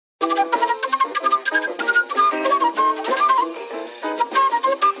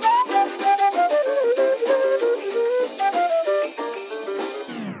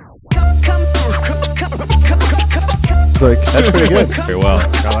was like, that's pretty good. Very well.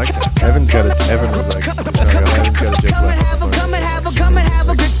 I like that. Evan was like, Evan's got a joke about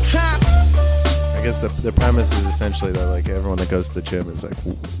I guess the premise is essentially that like everyone that goes to the gym is like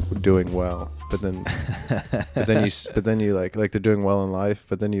doing well, but then you like they're doing well in life,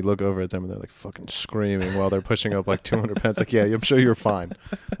 but then you look over at them and they're like fucking screaming while they're pushing up like 200 pounds. Like, yeah, I'm sure you're fine.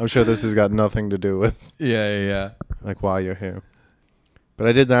 I'm sure this has got nothing to do with Yeah. like why you're here. But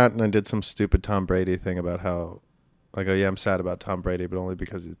I did that, and I did some stupid Tom Brady thing about how like, oh yeah, I'm sad about Tom Brady, but only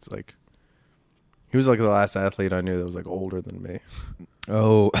because it's like he was like the last athlete I knew that was like older than me.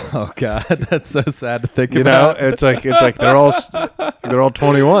 Oh God, that's so sad to think You about. know, it's like they're all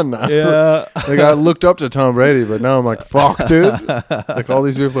 21 now. Yeah. Like I looked up to Tom Brady, but now I'm like, fuck, dude. Like all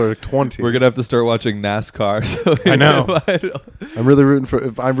these people are 20. We're gonna have to start watching NASCAR. So I know. I'm really rooting for.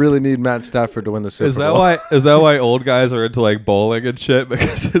 If I really need Matt Stafford to win the Super Bowl. Is that why old guys are into like bowling and shit?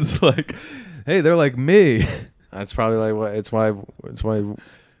 Because it's like, hey, they're like me. That's probably like what. It's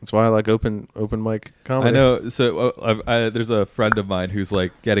why I like open mic comedy. I know. So there's a friend of mine who's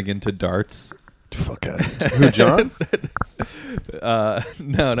like getting into darts. Fuck out. Who, John?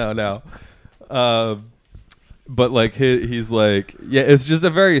 No. But like he's like, yeah, it's just a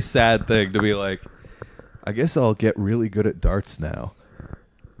very sad thing to be like, I guess I'll get really good at darts now.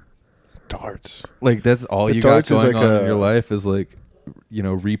 Darts. Like that's all But you got darts is going like on in your life is like, you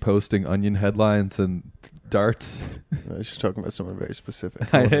know, reposting Onion headlines and darts. No, she's talking about someone very specific.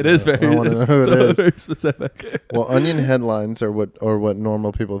 It is very. I want to know who it is. Very specific. Well, Onion headlines are what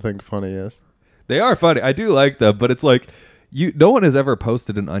normal people think funny is. They are funny. I do like them, but it's like no one has ever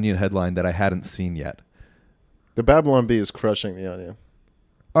posted an Onion headline that I hadn't seen yet. The Babylon Bee is crushing the Onion.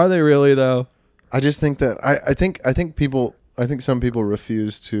 Are they really though? I just think that I think some people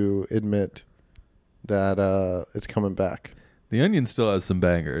refuse to admit that it's coming back. The Onion still has some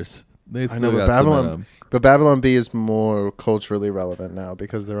bangers. They I still know, got but Babylon Bee is more culturally relevant now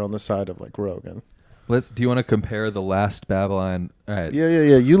because they're on the side of like Rogan. Do you want to compare the last Babylon? All right.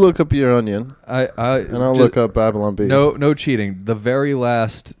 Yeah. You look up your Onion, and I'll look up Babylon Bee. No cheating. The very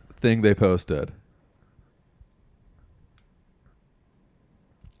last thing they posted.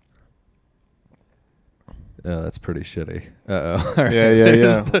 Oh, that's pretty shitty. Uh-oh. Right.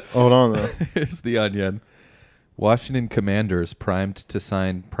 Yeah. Hold on, though. Here's the Onion. Washington Commanders primed to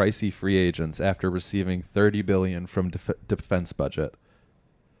sign pricey free agents after receiving $30 billion from defense budget.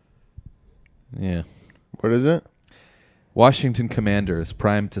 Yeah. What is it? Washington Commanders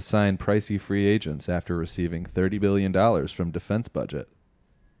primed to sign pricey free agents after receiving $30 billion from defense budget.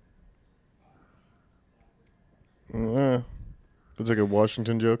 It's like a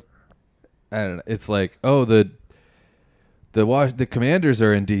Washington joke. I don't know. It's like, oh, the Commanders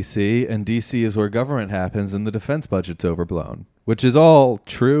are in D.C., and D.C. is where government happens, and the defense budget's overblown. Which is all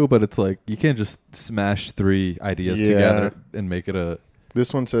true, but it's like, you can't just smash three ideas together and make it a...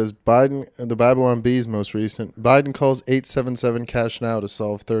 This one says, the Babylon Bee's most recent, Biden calls 877 cash now to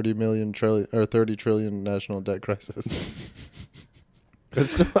solve 30 trillion national debt crisis.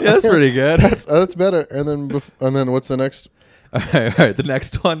 That's pretty good. That's better. And then what's the next? All right. The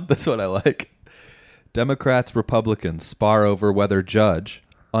next one, this one I like. Democrats, Republicans spar over whether judge,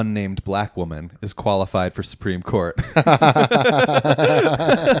 unnamed black woman, is qualified for Supreme Court.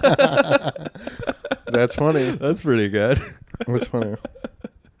 That's funny. That's pretty good. What's funny?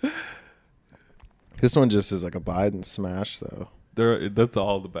 This one just is like a Biden smash, though. That's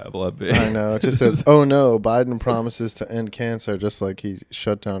all the Babylon Bee. I know. It just says, oh no, Biden promises to end cancer just like he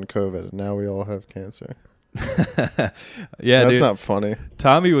shut down COVID. And now we all have cancer. Yeah, that's dude. not funny.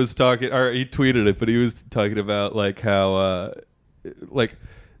 Tommy was talking, or he tweeted it, but he was talking about like how, like,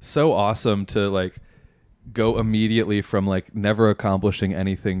 so awesome to like go immediately from like never accomplishing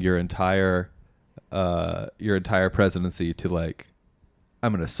anything your entire presidency to like,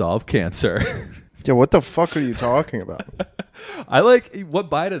 I'm gonna solve cancer. Yeah, what the fuck are you talking about? I like what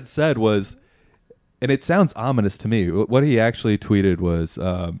Biden said was, and it sounds ominous to me. What he actually tweeted was,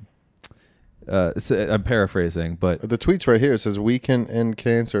 I'm paraphrasing, but The tweet's right here. It says, we can end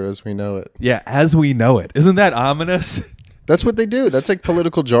cancer as we know it. yeah, as we know it. Isn't that ominous? That's what they do. That's like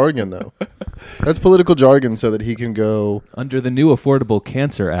political jargon, though. That's political jargon so that he can go... Under the new Affordable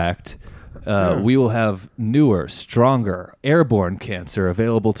Cancer Act, we will have newer, stronger, airborne cancer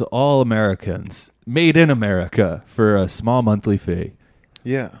available to all Americans, made in America for a small monthly fee.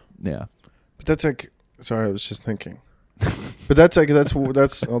 Yeah. Yeah. But that's like... Sorry, I was just thinking. But that's like... I'll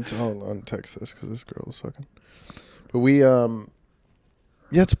untext this because this girl is fucking... But we...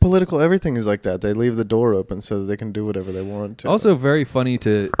 Yeah, it's political. Everything is like that. They leave the door open so that they can do whatever they want to. Also, very funny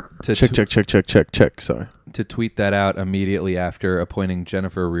to check. Sorry. To tweet that out immediately after appointing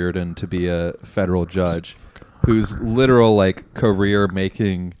Jennifer Reardon to be a federal judge. whose literal like career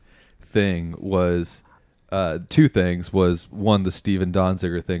making thing was two things. Was one, the Steven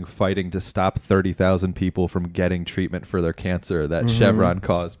Donziger thing, fighting to stop 30,000 people from getting treatment for their cancer that Chevron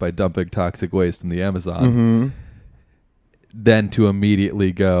caused by dumping toxic waste in the Amazon. Then to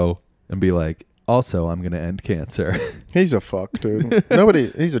immediately go and be like, also, I'm going to end cancer. He's a fuck, dude.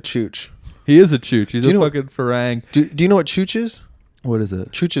 He's a chooch. He is a chooch. He's a fucking farang. Do you know what chooch is? What is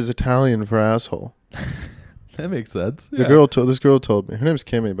it? Chooch is Italian for asshole. That makes sense. This girl told me. Her name's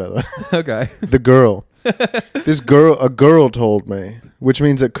Kimmy, by the way. Okay. The girl. A girl told me, which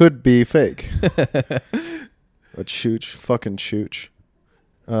means it could be fake. A chooch, fucking chooch.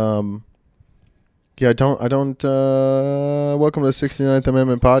 Yeah, I don't. Welcome to the 69th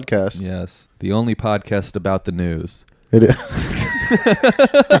Amendment podcast. Yes, the only podcast about the news. It is.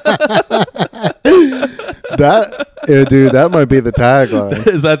 Dude, that might be the tagline.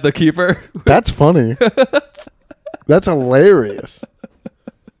 Is that the keeper? That's funny. That's hilarious.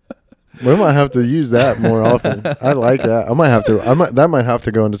 We might have to use that more often. I like that. That might have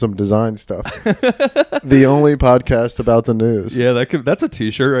to go into some design stuff. The only podcast about the news. Yeah, that's a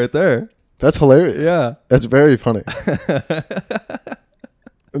t-shirt right there. That's hilarious. Yeah. That's very funny.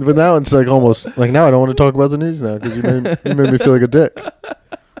 But now it's like almost like now I don't want to talk about the news now because you made me feel like a dick.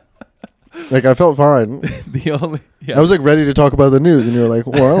 Like I felt fine. I was like ready to talk about the news, and you were like,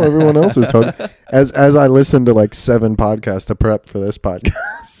 "Well, everyone else is talking." As I listened to like 7 podcasts to prep for this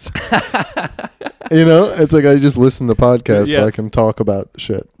podcast, it's like I just listen to podcasts so I can talk about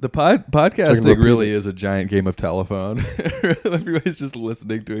shit. The podcasting really is a giant game of telephone. Everybody's just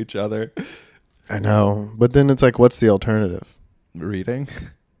listening to each other. I know, but then it's like, what's the alternative? Reading.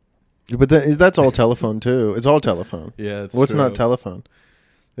 But that's all telephone too. It's all telephone. Yeah, it's what's true. not telephone?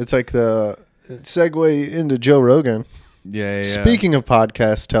 It's like the segue into Joe Rogan. Yeah. Speaking of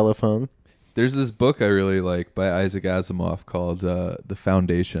podcast telephone, there's this book I really like by Isaac Asimov called The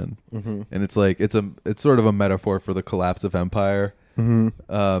Foundation, and it's like it's sort of a metaphor for the collapse of empire. And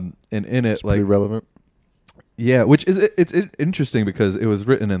in it, it's like pretty relevant. Yeah, which is it's interesting because it was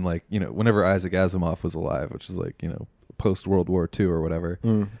written in like whenever Isaac Asimov was alive, which is like post World War II or whatever.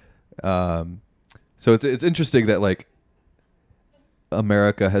 So it's interesting that like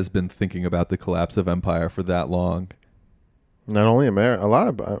America has been thinking about the collapse of empire for that long. Not only America, a lot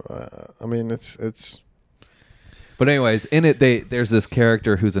of. I mean, it's. But anyways, in it, there's this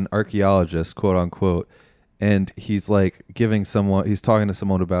character who's an archaeologist, quote unquote, and he's like he's talking to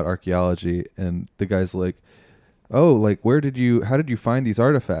someone about archaeology, and the guy's like, "Oh, like how did you find these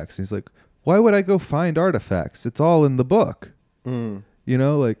artifacts?" And he's like, "Why would I go find artifacts? It's all in the book."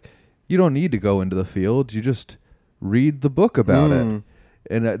 Like you don't need to go into the field. You just read the book about it.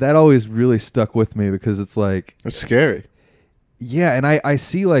 And that always really stuck with me because it's like... It's scary. Yeah, and I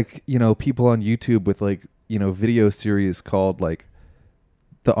see like, people on YouTube with like, video series called like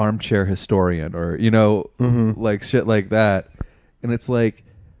The Armchair Historian or, like shit like that. And it's like,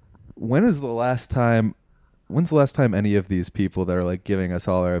 when's the last time any of these people that are like giving us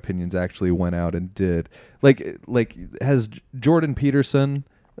all our opinions actually went out and did? Like has Jordan Peterson,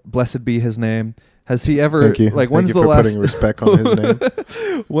 blessed be his name, has he ever... Thank you. Like, Thank you for putting respect on his name.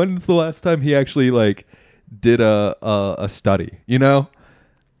 When's the last time he actually like did a study?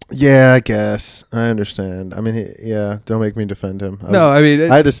 Yeah, I guess I understand. I mean, don't make me defend him. I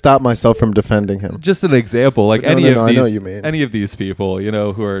had to stop myself from defending him. Just an example, like I know what you mean. Any of these people,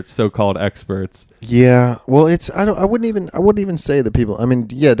 who are so-called experts. Yeah, well, I wouldn't even say the people. I mean,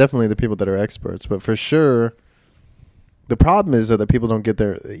 yeah, definitely the people that are experts, but for sure, the problem is that people don't get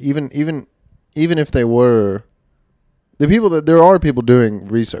there. Even if they were, there are people doing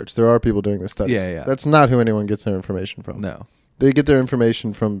research. There are people doing the studies. Yeah. That's not who anyone gets their information from. No. They get their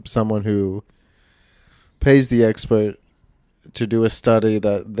information from someone who pays the expert to do a study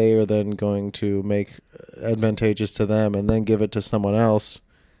that they are then going to make advantageous to them and then give it to someone else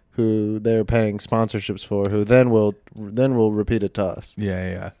who they're paying sponsorships for, who then will repeat it to us.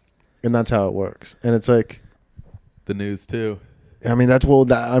 Yeah. And that's how it works. And it's like... The news, too. I mean,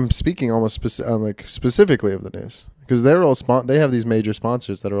 I'm speaking almost specifically of the news because they're all they have these major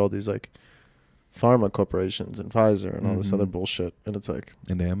sponsors that are all these like pharma corporations and Pfizer and all this other bullshit, and it's like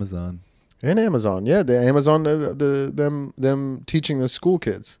and Amazon, yeah, the Amazon, them teaching the school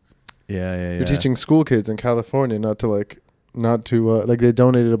kids, they're teaching school kids in California not to they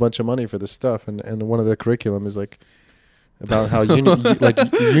donated a bunch of money for this stuff, and one of the curriculum is like. About how unions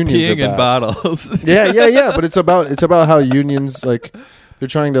peeing are bad. In bottles. Yeah. But it's about how unions like they're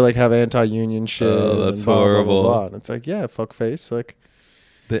trying to like have anti-union shit. Oh, that's and blah, horrible. Blah, blah, blah. And it's like fuck face. Like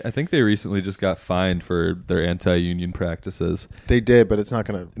I think they recently just got fined for their anti-union practices. They did, but it's not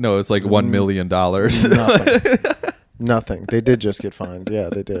going to. No, it's like $1 million. Nothing. They did just get fined. Yeah,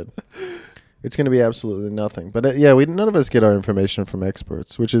 they did. It's going to be absolutely nothing. But yeah, none of us get our information from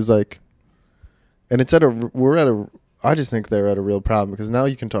experts, which is like, and it's I just think they're at a real problem because now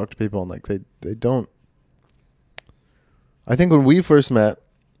you can talk to people and like they don't. I think when we first met,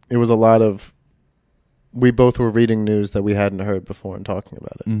 it was a lot of, we both were reading news that we hadn't heard before and talking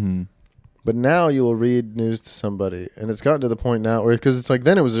about it. Mm-hmm. But now you will read news to somebody, and it's gotten to the point now where, because it's like,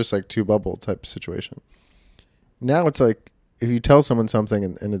 then it was just like two bubble type situation. Now it's like, if you tell someone something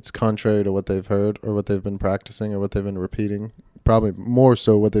and it's contrary to what they've heard or what they've been practicing or what they've been repeating, probably more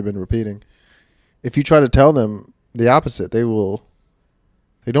so what they've been repeating, if you try to tell them the opposite, they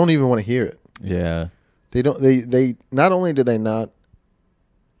don't even want to hear it. Yeah. They not only do they not,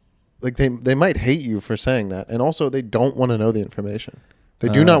 like they might hate you for saying that, and also they don't want to know the information. They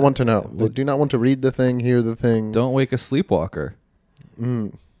do not want to know. They do not want to read the thing, hear the thing. Don't wake a sleepwalker.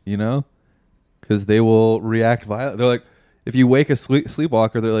 You know? Because they will react violently. They're like, if you wake a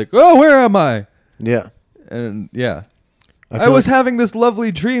sleepwalker, they're like, oh, where am I? Yeah. And yeah. I was having this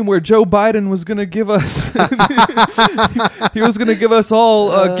lovely dream where Joe Biden was going to give us, he was going to give us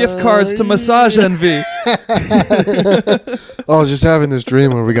all gift cards to Massage Envy. I was just having this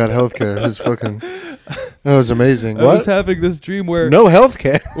dream where we got healthcare. It was amazing. I was having this dream where no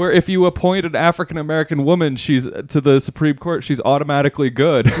healthcare. Where if you appoint an African American woman, she's to the Supreme Court, she's automatically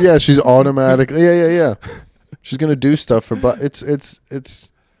good. Yeah, she's automatically. Yeah. She's gonna do stuff for, but it's.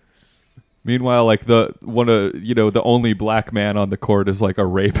 Meanwhile, like the only black man on the court is like a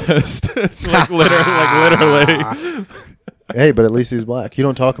rapist, literally. Hey, but at least he's black. You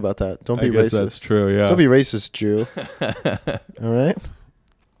don't talk about that. Don't be racist. That's true. Yeah. Don't be racist, Jew. All right.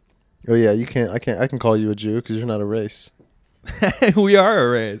 Oh yeah, you can't. I can call you a Jew because you're not a race. We are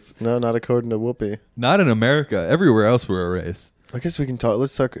a race. No, not according to Whoopi. Not in America. Everywhere else, we're a race. I guess we can talk.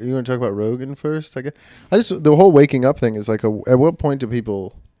 Let's talk. You want to talk about Rogan first? I guess. The whole waking up thing is like at what point do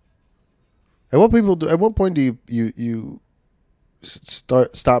people? At what point do you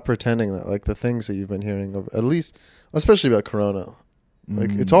stop pretending that like the things that you've been hearing of, at least especially about Corona,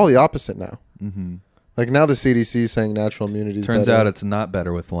 like it's all the opposite now. Mm-hmm. Like now the CDC is saying natural immunity is Turns better. out it's not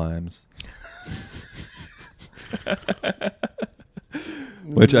better with limes.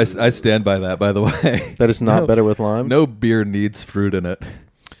 Which I stand by that, by the way. That is not better with limes? No beer needs fruit in it.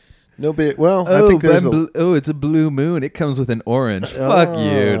 No beer. Well, I think there's it's a blue moon. It comes with an orange. Fuck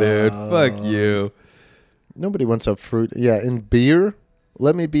you, dude. Fuck you. Nobody wants a fruit. Yeah, in beer?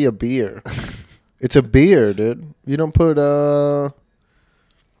 Let me be a beer. It's a beer, dude. You don't put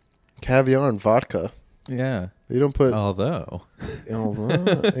caviar in vodka. Yeah. You don't put... Although.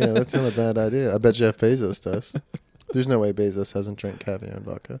 Yeah, that's not a bad idea. I bet Jeff Bezos does. There's no way Bezos hasn't drank caviar and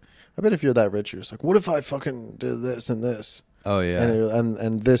vodka. I bet if you're that rich, you're just like, what if I fucking did this and this? Oh, yeah.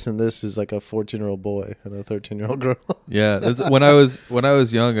 And this and this is like a 14-year-old boy and a 13-year-old girl. Yeah. When I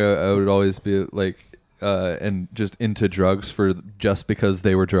was young, I would always be like... and just into drugs just because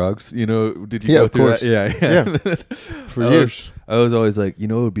they were drugs. You know, did you go through course. that? Yeah. For years. I was always like, you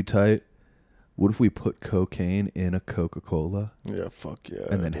know what would be tight? What if we put cocaine in a Coca-Cola? Yeah, fuck yeah.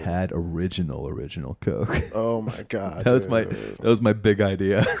 And then had original Coke. Oh my God. That was my big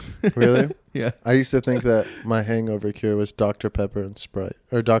idea. Really? Yeah. I used to think that my hangover cure was Dr. Pepper and Sprite,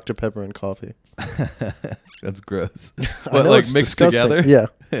 or Dr. Pepper and coffee. That's gross. I know, it's mixed disgusting. together? Yeah.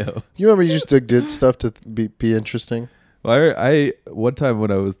 Ew. You remember you just did stuff to be interesting? Well, I one time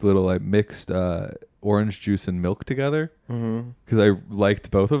when I was little, I mixed orange juice and milk together because I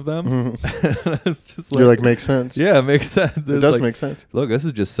liked both of them. Mm-hmm. It's just you're like, makes sense. Yeah, it makes sense. It does make sense. Look, this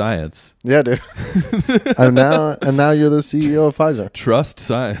is just science. Yeah, dude. and now you're the CEO of Pfizer. Trust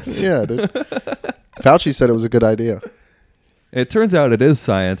science. Yeah, dude. Fauci said it was a good idea. It turns out it is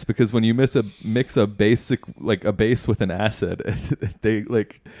science because when you mix a base with an acid, they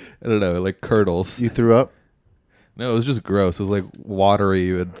like, I don't know, like curdles. You threw up? No, it was just gross. It was like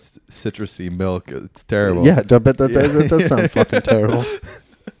watery and citrusy milk. It's terrible. Yeah, I bet that does sound fucking terrible.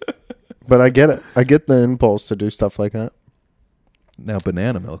 But I get it. I get the impulse to do stuff like that. Now,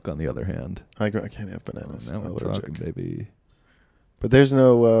 banana milk, on the other hand. I can't have bananas. Now I'm we're allergic. talking, baby. But there's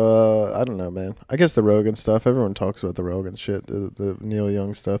no, I don't know, man. I guess the Rogan stuff. Everyone talks about the Rogan shit, the Neil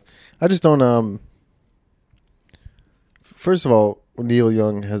Young stuff. I just don't, first of all, Neil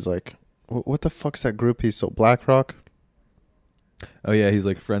Young has like, what the fuck's that group he sold? BlackRock? Oh yeah, he's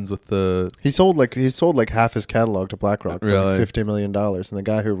like friends with the... He sold like half his catalog to BlackRock for really? like $50 million. And the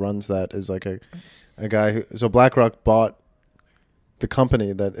guy who runs that is like a guy who... So BlackRock bought the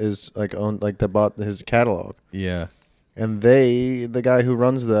company that is like owned, like that bought his catalog. Yeah. And the guy who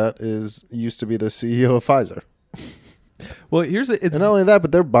runs that used to be the CEO of Pfizer. Well, and not only that,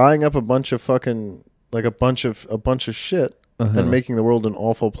 but they're buying up a bunch of fucking like a bunch of shit and making the world an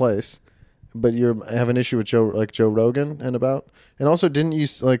awful place. But you have an issue with Joe Rogan and also didn't you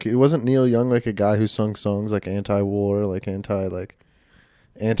like it wasn't Neil Young like a guy who sung songs like anti-war, like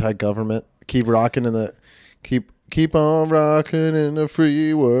anti-government, keep on rocking in the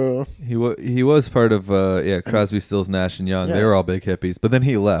free world. He was part of Crosby, Stills, Nash and Young. Yeah. They were all big hippies, but then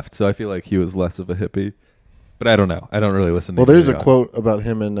he left, so I feel like he was less of a hippie. But I don't know. I don't really listen to Well, there's a quote about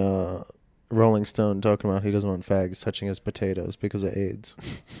him in Rolling Stone talking about he doesn't want fags touching his potatoes because of AIDS.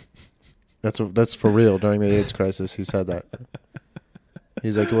 That's for real. During the AIDS crisis, he said that.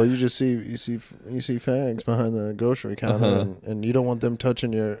 He's like, well, you see fags behind the grocery counter, and you don't want them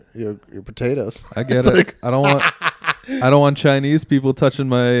touching your potatoes. I get it. Like, I don't want Chinese people touching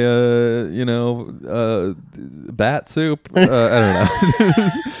my bat soup. I don't know.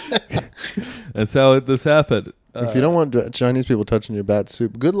 That's how this happened. If you don't want Chinese people touching your bat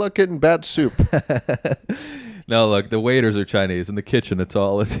soup, good luck getting bat soup. No, look, the waiters are Chinese. In the kitchen, it's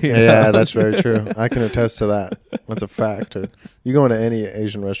all Latino. Yeah, that's very true. I can attest to that. That's a fact. You go into any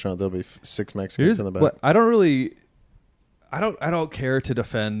Asian restaurant, there'll be 6 Mexicans in the back. I don't care to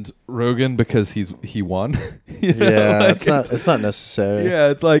defend Rogan because he won. Yeah, like it's not necessary. Yeah,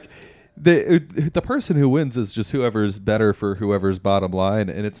 it's like the person who wins is just whoever's better for whoever's bottom line,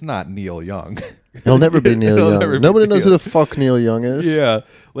 and it's not Neil Young. It'll never be Neil Young. Nobody knows who the fuck Neil Young is. Yeah,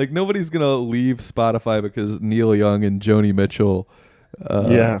 like nobody's gonna leave Spotify because Neil Young and Joni Mitchell.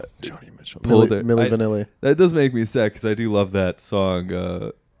 Joni Mitchell, Milli Vanilli. That does make me sad because I do love that song.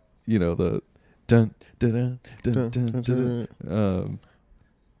 The dun dun dun dun dun dun.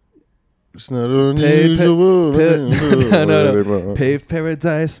 It's not unusual. No. Pave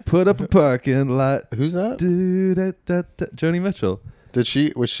paradise, put up a parking lot. Who's that? Joni Mitchell.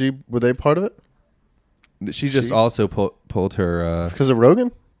 Were they part of it? She just also pulled her because of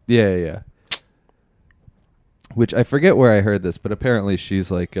Rogan. Yeah. Which I forget where I heard this, but apparently she's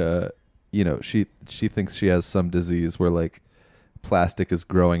like, she thinks she has some disease where like plastic is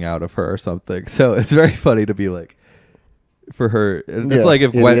growing out of her or something. So it's very funny to be like, for her, it's like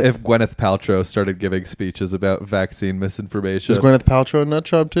if Gwyneth Paltrow started giving speeches about vaccine misinformation. Is Gwyneth Paltrow a nut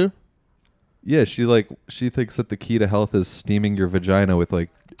job too? Yeah, she thinks that the key to health is steaming your vagina with like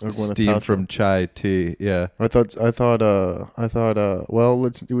steam from chai tea. Yeah, I thought. Well,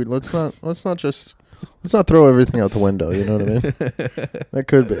 let's not throw everything out the window. You know what I mean? That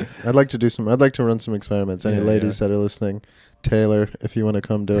could be. I'd like to run some experiments. Any ladies that are listening, Taylor, if you want to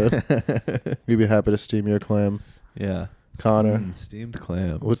come do it, we'd be happy to steam your clam. Yeah. Connor. Steamed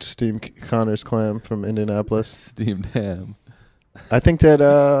clams. What's steam Connor's clam from Indianapolis? Steamed ham. I think that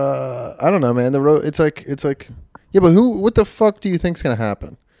I don't know, man. It's like yeah, but what the fuck do you think's gonna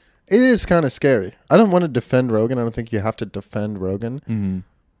happen? It is kind of scary. I don't want to defend Rogan. I don't think you have to defend Rogan. Mm-hmm.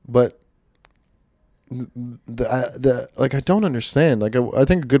 But I don't understand. Like I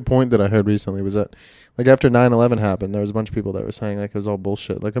think a good point that I heard recently was that like after 9/11 happened, there was a bunch of people that were saying like it was all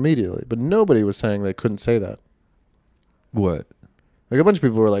bullshit, like immediately, but nobody was saying they couldn't say that. What? Like a bunch of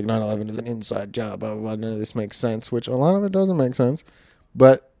people were like 9/11 is an inside job. Blah, blah, blah, none of this makes sense, which a lot of it doesn't make sense.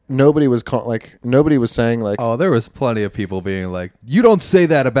 But nobody was saying like, oh, there was plenty of people being like, you don't say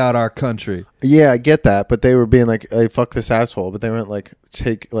that about our country. Yeah, I get that, but they were being like, hey, fuck this asshole. But they weren't like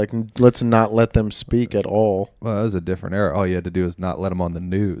let's not let them speak at all. Well, that was a different era. All you had to do is not let them on the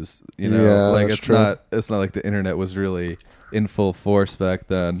news. You know, yeah, like that's it's true. not like the internet was really in full force back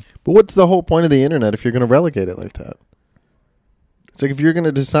then. But what's the whole point of the internet if you're going to relegate it like that? It's like if you're going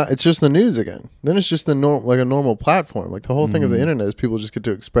to decide, it's just the news again. Then it's just a normal platform. Like the whole thing of the internet is people just get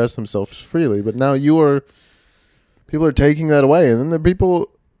to express themselves freely. But now people are taking that away. And then the people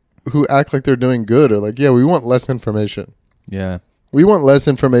who act like they're doing good are like, yeah, we want less information. Yeah. We want less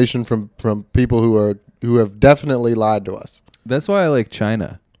information from people who have definitely lied to us. That's why I like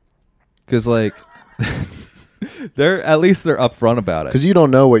China. Because like... they're upfront about it because you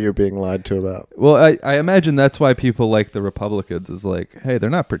don't know what you're being lied to about. Well, I imagine that's why people like the Republicans is like, hey, they're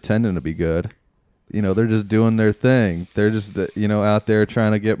not pretending to be good. You know, they're just doing their thing. They're just out there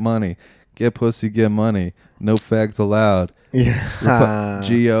trying to get money, get pussy, get money. No fags allowed. Yeah,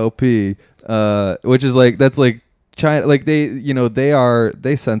 GOP, which is like that's like China. Like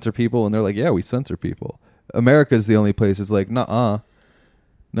they censor people and they're like, yeah, we censor people. America's the only place is like, nuh-uh.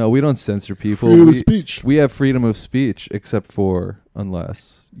 No, we don't censor people. Freedom of speech. We have freedom of speech, except for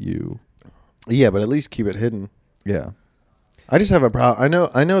unless you. Yeah, but at least keep it hidden. Yeah. I just have a problem.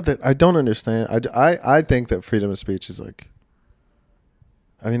 I know that I don't understand. I think that freedom of speech is like.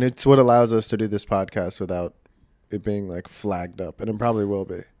 I mean, it's what allows us to do this podcast without it being like flagged up, and it probably will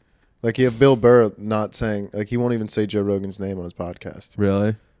be. Like you have Bill Burr not saying, like he won't even say Joe Rogan's name on his podcast.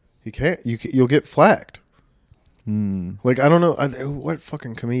 Really? He can't. You'll get flagged. Hmm. Like I don't know what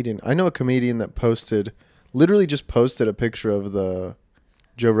fucking comedian. I know a comedian that literally just posted a picture of the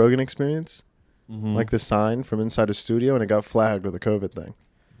Joe Rogan Experience, like the sign from inside a studio, and it got flagged with a COVID thing.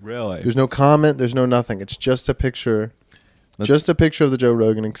 Really? There's no comment. There's no nothing. It's just a picture. Just a picture of the Joe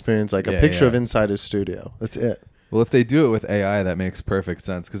Rogan Experience, like a picture of inside his studio. That's it. Well, if they do it with AI, that makes perfect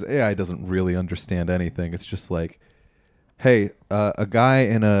sense because AI doesn't really understand anything. It's just like, hey, a guy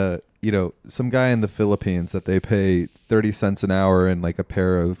some guy in the Philippines that they pay 30 cents an hour and like a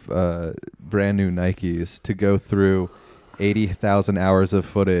pair of brand new Nikes to go through 80,000 hours of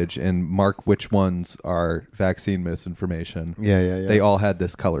footage and mark which ones are vaccine misinformation. Yeah. They all had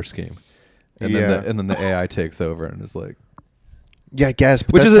this color scheme. And then the AI takes over and is like, yeah, I guess.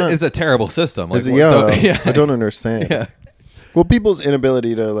 But it's a terrible system. Like, I don't understand. Yeah. Well, people's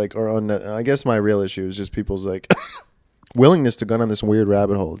inability to like, I guess my real issue is just people's like willingness to go down this weird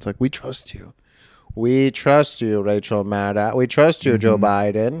rabbit hole. It's like, we trust you. We trust you, Rachel Maddow. We trust you, Joe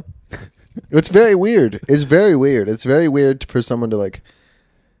Biden. It's very weird. It's very weird. It's very weird for someone to like,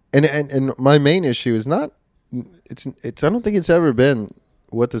 and my main issue is not, it's I don't think it's ever been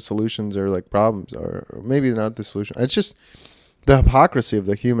what the solutions or like problems are, or maybe not the solution. It's just the hypocrisy of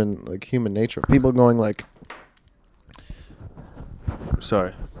the human nature. People going like,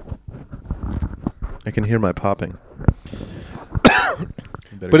 sorry, I can hear my popping.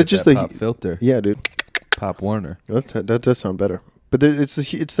 But it's just the pop filter. Yeah, dude. Pop Warner. That does sound better. But it's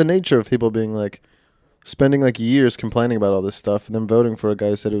the nature of people being like spending like years complaining about all this stuff, and then voting for a guy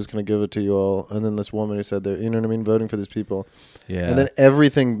who said he was going to give it to you all, and then this woman who said that, you know what I mean, voting for these people. Yeah. And then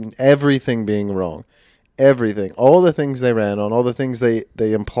everything being wrong. Everything. All the things they ran on, all the things they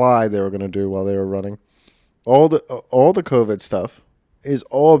implied they were going to do while they were running. All the COVID stuff it's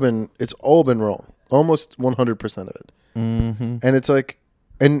all been wrong. Almost 100% of it. Mm-hmm. And it's like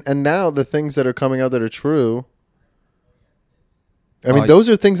and now the things that are coming out that are true, I mean, those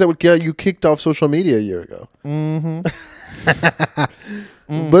are things that would get you kicked off social media a year ago. Mm-hmm.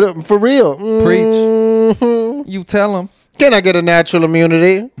 But for real. Preach. You tell them. Can I get a natural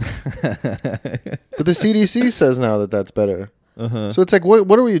immunity? But the CDC says now that that's better. Uh-huh. So it's like,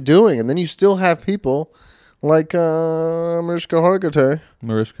 what are we doing? And then you still have people like Mariska Hargitay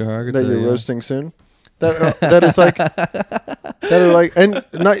that you're roasting soon. That is like that are like, and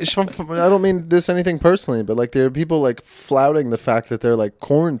not, I don't mean this anything personally, but like there are people like flouting the fact that they're like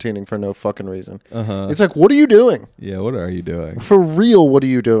quarantining for no fucking reason. Uh-huh. It's like, what are you doing? Yeah, what are you doing? For real, what are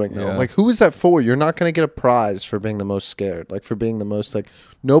you doing though? Yeah. Like, who is that for? You're not going to get a prize for being the most scared. Like for being the most like,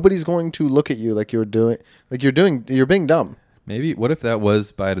 nobody's going to look at you like you're being dumb. Maybe, what if that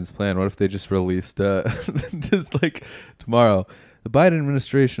was Biden's plan? What if they just released, just like tomorrow, the Biden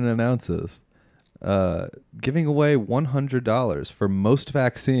administration announces giving away $100 for most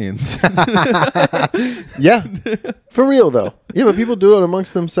vaccines. Yeah, for real though. Yeah, but people do it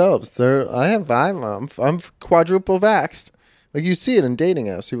amongst themselves. I'm quadruple vaxxed. Like you see it in dating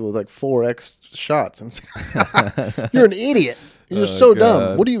apps. People with like 4x shots, and it's like, you're an idiot. You're so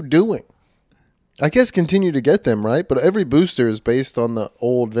dumb. What are you doing? I guess continue to get them, right? But every booster is based on the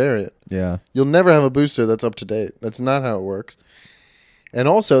old variant. Yeah. You'll never have a booster that's up to date. That's not how it works. And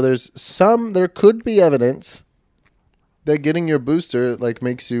also, there could be evidence that getting your booster like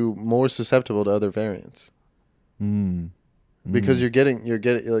makes you more susceptible to other variants. Because you're getting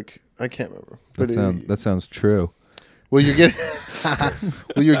like, I can't remember. But that sounds true. Well, you're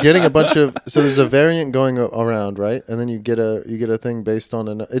getting a bunch of, so there's a variant going around, right? And then you get a thing based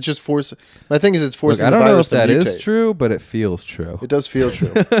on it just force. My thing is, it's forcing the virus to mutate. I don't know if that is true, but it feels true. It does feel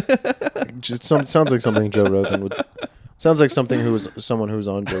true. It sounds like something Joe Rogan would. Sounds like someone who's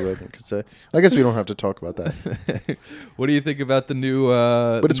on Joe Rogan could say. I guess we don't have to talk about that. What do you think about the new?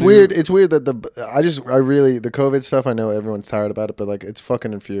 But it's weird. It's weird that the COVID stuff. I know everyone's tired about it, but like it's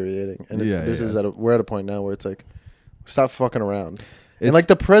fucking infuriating. And we're at a point now where it's like, stop fucking around. And like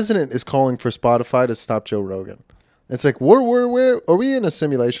the president is calling for Spotify to stop Joe Rogan. It's like, where are we in a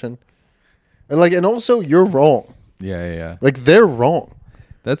simulation? And also you're wrong. Yeah. Like they're wrong.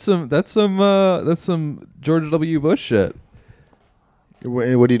 That's some George W. Bush shit.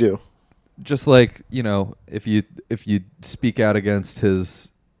 What do you do? Just like, if you speak out against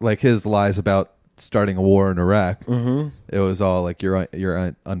his lies about starting a war in Iraq, it was all like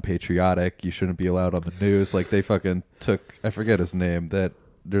you're unpatriotic. You shouldn't be allowed on the news. Like they fucking took, I forget his name. That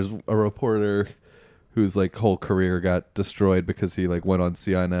there's a reporter whose like whole career got destroyed because he like went on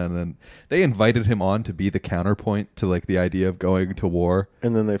CNN, and they invited him on to be the counterpoint to like the idea of going to war.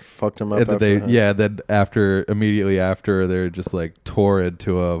 And then they fucked him up. And after that. then immediately after, they're just like tore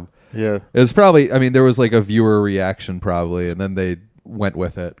into him. Yeah. It was probably, I mean, there was like a viewer reaction probably, and then they went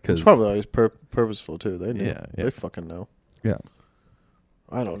with it because it's probably always purposeful too. They knew. Yeah. They fucking know. Yeah.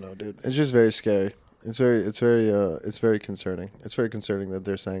 I don't know, dude. It's just very scary. It's very concerning. It's very concerning that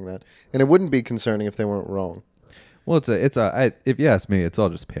they're saying that, and it wouldn't be concerning if they weren't wrong. Well, if you ask me, it's all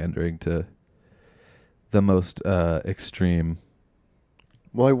just pandering to the most extreme.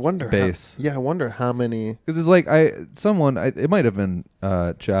 Well, I wonder. Base. I wonder how many. Because it's like it might have been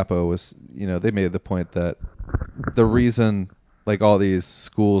Chapo was, they made the point that the reason like all these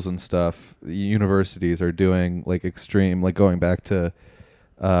schools and stuff, universities are doing like extreme, like going back to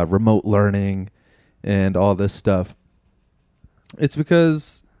remote learning and all this stuff. It's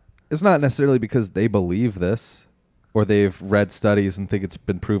not necessarily because they believe this or they've read studies and think it's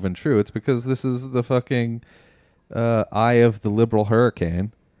been proven true. It's because this is the fucking eye of the liberal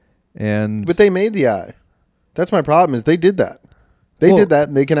hurricane. But they made the eye. That's my problem is they did that. They did that,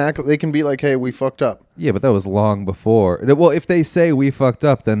 and they can be like, hey, we fucked up. Yeah, but that was long before. Well, if they say we fucked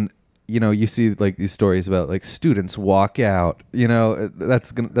up, then you see like these stories about like students walk out.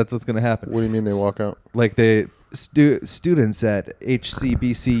 That's what's gonna happen. What do you mean they walk out? Like students at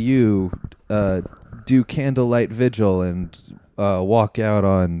HCBCU do candlelight vigil and walk out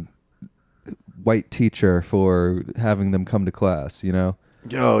on white teacher for having them come to class.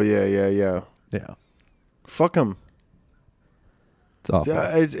 Oh yeah. Fuck them. It's awful.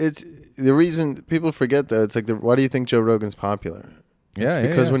 Yeah, it's the reason people forget that. It's like, why do you think Joe Rogan's popular? It's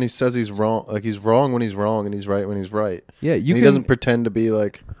because when he says he's wrong, like he's wrong when he's wrong and he's right when he's right. Yeah, he doesn't pretend to be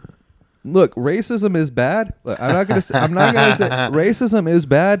like. Look, racism is bad. I'm not gonna say racism is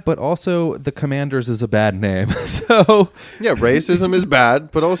bad, but also the Commanders is a bad name. So yeah, racism is bad,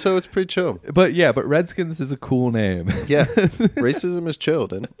 but also it's pretty chill. But Redskins is a cool name. Yeah, racism is chill,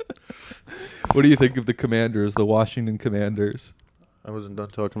 dude. What do you think of the Commanders, the Washington Commanders? I wasn't done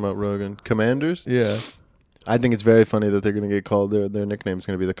talking about Rogan. Commanders? Yeah. I think it's very funny that they're going to get called, their nickname's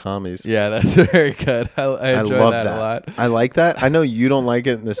going to be the Commies. Yeah, that's very good. I enjoy love that a lot. I like that. I know you don't like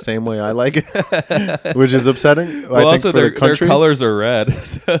it in the same way I like it, which is upsetting. Well, I think also for their country. colors are red.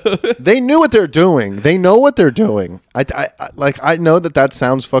 So. They knew what they're doing. They know what they're doing. I know that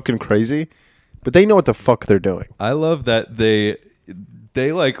sounds fucking crazy, but they know what the fuck they're doing. I love that they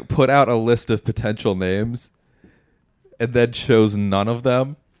like put out a list of potential names and then chose none of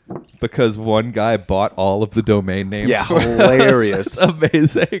them because one guy bought all of the domain names. Yeah, hilarious.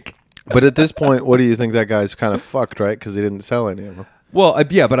 Amazing. But at this point, what do you think that guy's kind of fucked, right? Because he didn't sell any of them. Well,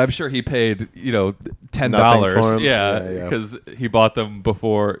 yeah, but I'm sure he paid, $10. Yeah, because he bought them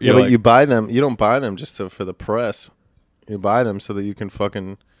before. But you buy them. You don't buy them just for the press. You buy them so that you can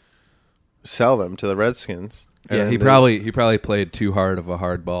fucking sell them to the Redskins. Yeah, he probably played too hard of a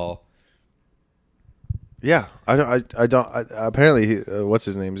hard ball. Yeah, I don't. Apparently, what's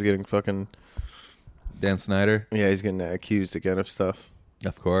his name? He's getting fucking Dan Snyder. Yeah, he's getting accused again of stuff.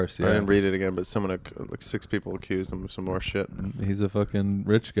 Of course, yeah. I didn't read it again, but like 6 people accused him of some more shit. He's a fucking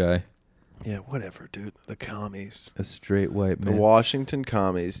rich guy. Yeah, whatever, dude. The commies. A straight white man. The Washington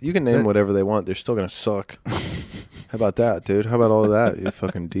commies. You can name whatever they want. They're still going to suck. How about that, dude? How about all of that? You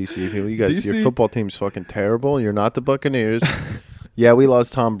fucking DC people. You guys, your football team's fucking terrible. You're not the Buccaneers. Yeah, we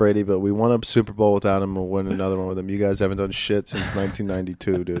lost Tom Brady, but we won a Super Bowl without him. We'll win another one with him. You guys haven't done shit since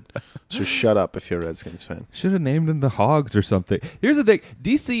 1992, dude. So shut up if you're a Redskins fan. Should have named them the Hogs or something. Here's the thing.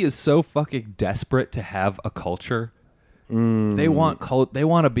 DC is so fucking desperate to have a culture. They want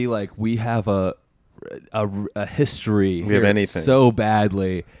to be like, we have a history. We have anything so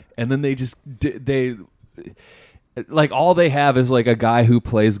badly, and then they just like all they have is like a guy who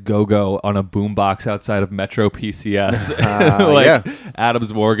plays go-go on a boombox outside of Metro PCS, like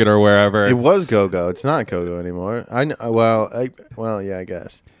Adams Morgan or wherever. It was go-go. It's not go-go anymore. I know. Well, yeah, I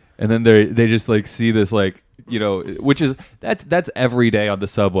guess. And then they just like see this like. Which is that's every day on the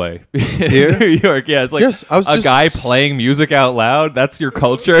subway here in New York. Yeah, it's like a guy playing music out loud. That's your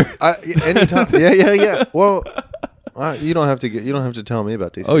culture. Anytime. Yeah. Well, you don't have to tell me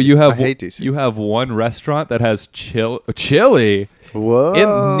about DC. Oh, I hate DC. You have one restaurant that has chili.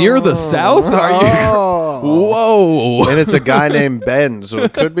 Whoa! Near the South? Are you? Whoa! And it's a guy named Ben, so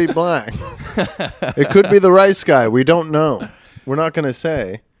it could be black. It could be the rice guy. We don't know. We're not gonna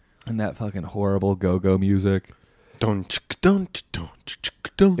say. And that fucking horrible go-go music.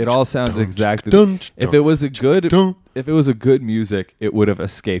 It all sounds exactly. If it was a good music, it would have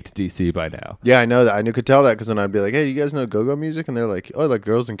escaped DC by now. Yeah, I know that. I could tell that because then I'd be like, "Hey, you guys know go-go music?" And they're like, "Oh, like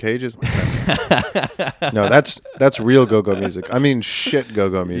Girls in Cages." No, that's real go-go music. I mean, shit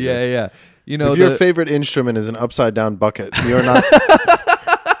go-go music. Yeah, yeah. You know, if your favorite instrument is an upside down bucket, you're not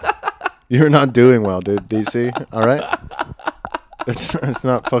you're not doing well, dude. DC, all right? It's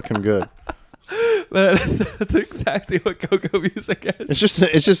not fucking good. That's exactly what go-go music is.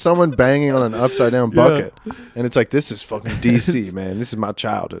 It's just someone banging on an upside down bucket, and it's like, this is fucking DC, man. This is my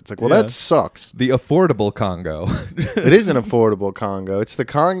childhood. It's like, well, that sucks. The affordable Congo. It is an affordable Congo. It's the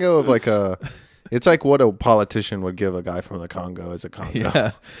Congo of like a. It's like what a politician would give a guy from the Congo as a Congo.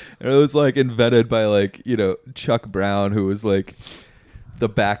 Yeah, and it was like invented by like Chuck Brown, who was like the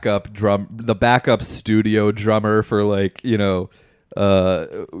backup studio drummer for like whoever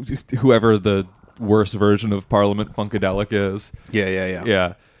the worst version of Parliament Funkadelic is.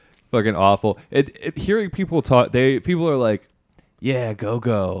 Yeah. Fucking awful. Hearing people talk, people are like, yeah,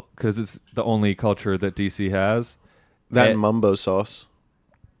 go, because it's the only culture that DC has. That mumbo sauce,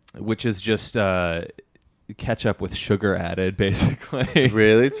 which is just ketchup with sugar added, basically.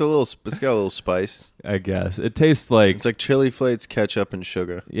 Really, it's got a little spice. I guess it tastes like it's like chili flakes, ketchup, and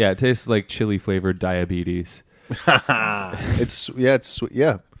sugar. Yeah, it tastes like chili flavored diabetes. It's sweet.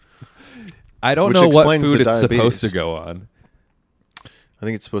 Yeah. I don't know what food it's supposed to go on. I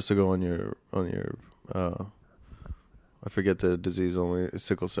think it's supposed to go on your I forget the disease, only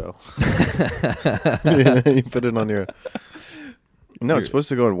sickle cell. You put it on your. No, it's supposed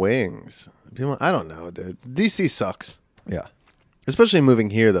to go on wings. I don't know, dude. DC sucks. Yeah. Especially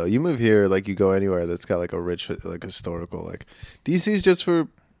moving here, though. You move here, like you go anywhere that's got like a rich, like historical, like DC's just for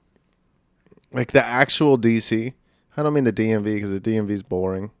like the actual DC. I don't mean the DMV because the DMV is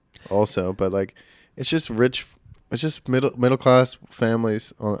boring also, but like it's just rich. It's just middle class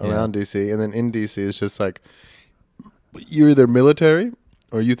families around DC, and then in DC it's just like you're either military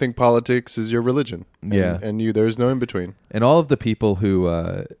or you think politics is your religion. And there's no in between. And all of the people who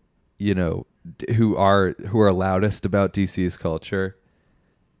who are loudest about DC's culture,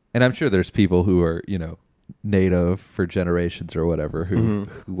 and I'm sure there's people who are native for generations or whatever who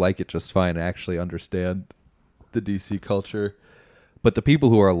like it just fine and actually understand the DC culture. But the people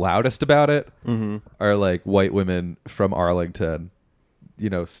who are loudest about it are like white women from Arlington,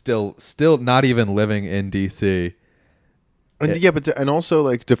 still not even living in DC. And also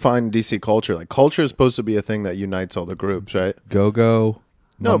like define DC culture. Like culture is supposed to be a thing that unites all the groups, right? Go,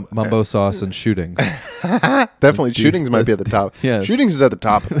 mumbo sauce, and shootings. Definitely, shootings might be at the top. Yeah, shootings is at the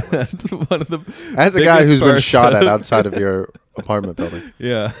top of the list. One of the as a guy who's been shot at outside of your apartment building,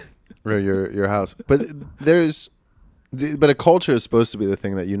 yeah, or your house. But a culture is supposed to be the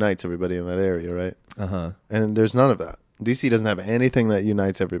thing that unites everybody in that area, right? And there's none of that. DC doesn't have anything that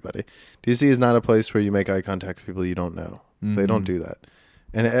unites everybody. DC is not a place where you make eye contact with people you don't know. They don't do that.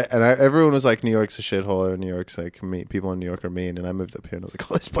 And everyone was like, New York's a shithole, or New York's like, people in New York are mean. And I moved up here and I was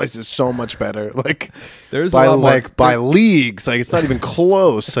like, oh, this place is so much better. Like, there's by leagues. Like, it's not even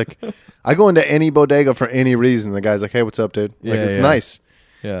close. Like, I go into any bodega for any reason. The guy's like, hey, what's up, dude? Like, it's nice.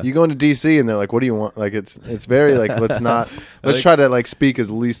 Yeah. You go into DC and they're like, what do you want? Like, it's very like, let's try to like speak as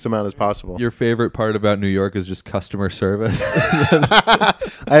least amount as possible. Your favorite part about New York is just customer service.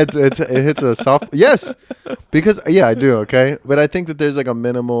 It hits a soft, yes, because I do. Okay. But I think that there's like a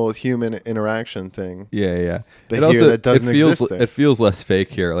minimal human interaction thing. Yeah. That doesn't exist there. It feels less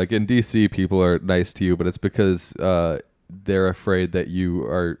fake here. Like in DC, people are nice to you, but it's because, they're afraid that you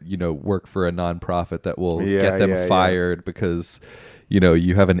are, work for a nonprofit that will get them fired because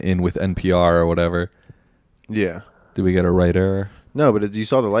you have an in with NPR or whatever. Yeah. Did we get a right error? No, but you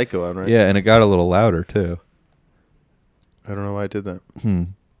saw the light go on, right? Yeah, and it got a little louder too. I don't know why I did that.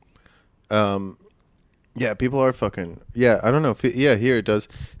 Yeah, people are fucking. Yeah, I don't know. Here it does.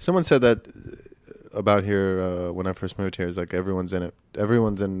 Someone said that about here when I first moved here. It's like everyone's in it.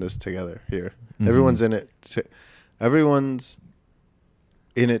 Everyone's in this together here. Everyone's in it. Everyone's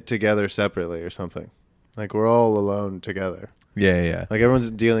in it together separately or something. Like we're all alone together. Yeah. Like everyone's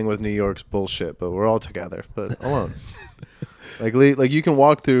dealing with New York's bullshit, but we're all together, but alone. like you can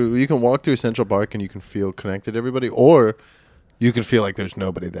walk through Central Park and you can feel connected to everybody, or you can feel like there's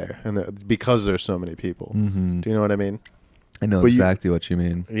nobody there, and because there's so many people. Do you know what I mean? I know exactly what you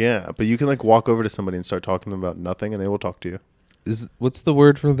mean. Yeah, but you can like walk over to somebody and start talking to them about nothing, and they will talk to you. What's the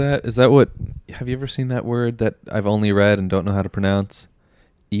word for that? Is that what? Have you ever seen that word that I've only read and don't know how to pronounce?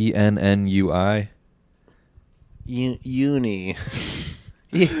 ENNUI. Uni.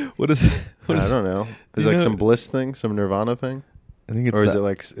 What is? I don't know. Is it like some bliss thing, some nirvana thing? I think it's. Or is it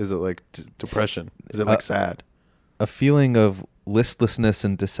like depression? Is it like sad? a feeling of listlessness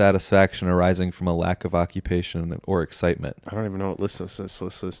and dissatisfaction arising from a lack of occupation or excitement. I don't even know what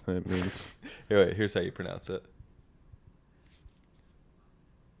listlessness means. Here, wait, here's how you pronounce it.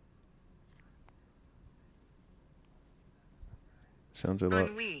 Sounds a lot.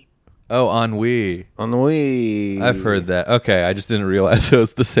 Ennui. Oh, ennui. Ennui. I've heard that. Okay, I just didn't realize it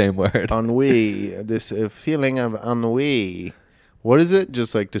was the same word. Ennui. This feeling of ennui. What is it?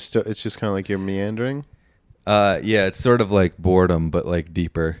 Just like it's just kind of like you're meandering. Yeah, it's sort of like boredom, but like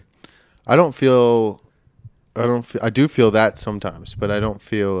deeper. I do feel that sometimes, but I don't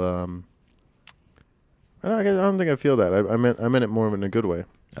feel. I don't think I feel that. I meant it more in a good way.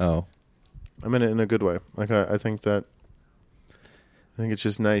 Oh, I meant it in a good way. Like I think it's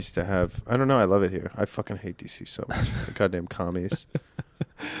just nice to have. I don't know. I love it here. I fucking hate DC so much. The goddamn commies.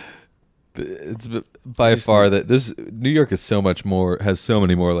 It's by far that this New York is has so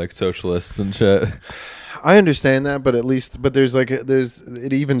many more like socialists and shit. I understand that, but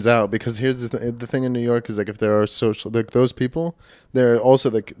it evens out, because here's the thing in New York is like, if there are those people, they're also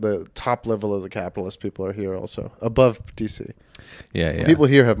the top level of the capitalist people are here also above DC. Yeah, yeah. People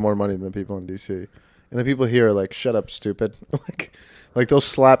here have more money than the people in DC, and the people here are like, shut up, stupid. like they'll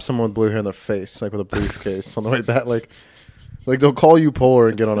slap someone with blue hair in their face, like with a briefcase on the way back, like they'll call you poor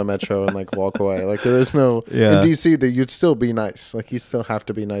and get on a metro and like walk away. Like there is no in DC that you'd still be nice. Like you still have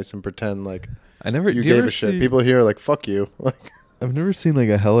to be nice and pretend like you gave a shit. People here are like, fuck you. Like I've never seen like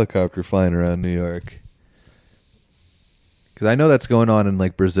a helicopter flying around New York, because I know that's going on in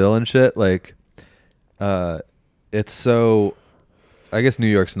like Brazil and shit. Like, it's so. I guess New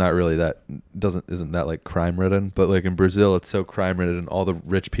York's not really isn't that like crime ridden, but like in Brazil it's so crime ridden, and all the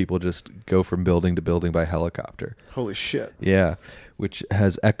rich people just go from building to building by helicopter. Holy shit. Yeah, which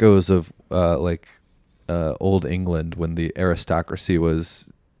has echoes of old England when the aristocracy was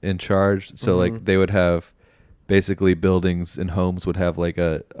in charge. So like they would have basically buildings and homes would have like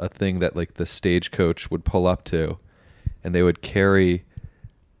a thing that like the stagecoach would pull up to, and they would carry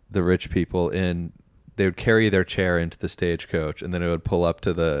the rich people in. They would carry their chair into the stagecoach, and then it would pull up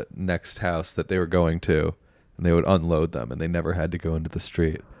to the next house that they were going to, and they would unload them, and they never had to go into the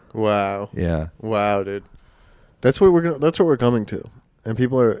street. Wow. Yeah. Wow, dude. That's what we're coming to.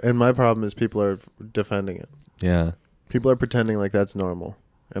 And my problem is people are defending it. Yeah. People are pretending like that's normal,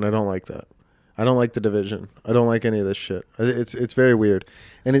 and I don't like that. I don't like the division. I don't like any of this shit. It's very weird.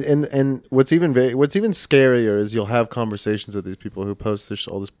 And what's even scarier is you'll have conversations with these people who post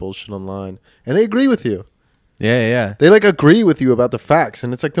all this bullshit online, and they agree with you. Yeah, yeah. They like agree with you about the facts,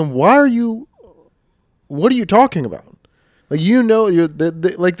 and it's like, then what are you talking about? Like,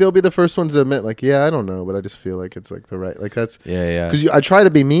 like they'll be the first ones to admit, like, yeah, I don't know, but I just feel like it's like the right, like that's yeah. Because I try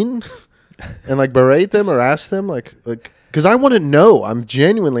to be mean and like berate them or ask them like. Because I want to know. I'm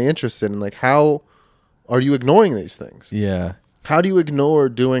genuinely interested in like, how are you ignoring these things? Yeah. How do you ignore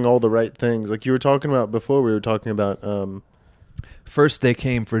doing all the right things? Like you were talking about before, we were talking about. First they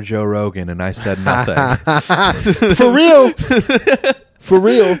came for Joe Rogan, and I said nothing. For real. For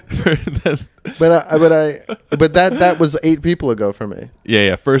real. But that was 8 people ago for me.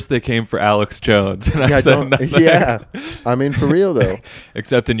 Yeah. First they came for Alex Jones, and I said nothing. Yeah. I mean, for real though.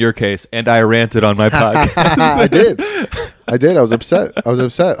 Except in your case, and I ranted on my podcast. I did. I was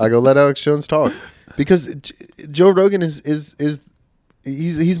upset. I go, let Alex Jones talk, because Joe Rogan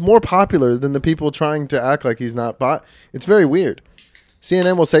he's more popular than the people trying to act like he's not. It's very weird.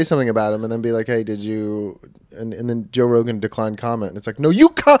 CNN will say something about him and then be like, hey, did you... And then Joe Rogan declined comment. And it's like, no, you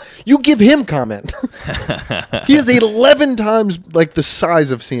give him comment. He is 11 times like the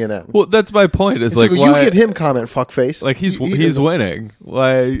size of CNN. Well, that's my point. Is like, you why, give him comment, fuckface. Like he's winning.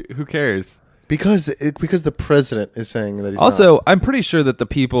 Why? Who cares? Because the president is saying that he's also, not. I'm pretty sure that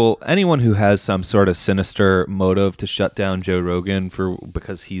anyone who has some sort of sinister motive to shut down Joe Rogan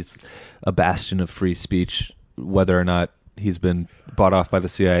because he's a bastion of free speech, whether or not he's been bought off by the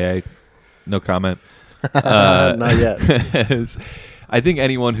CIA, no comment. Not yet. I think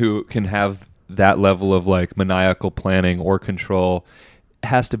anyone who can have that level of like maniacal planning or control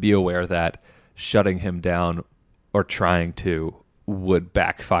has to be aware that shutting him down or trying to would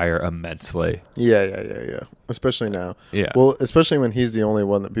backfire immensely. Yeah. Especially now. Yeah. Well, especially when he's the only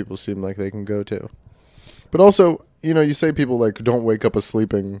one that people seem like they can go to. But also, you say people like don't wake up a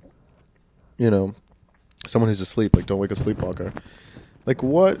sleeping, someone who's asleep, like don't wake a sleepwalker. Like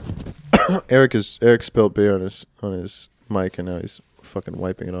what? Eric spilled beer on his mic, and now he's fucking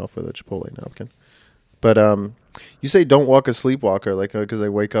wiping it off with a Chipotle napkin. But You say don't walk a sleepwalker, like, because they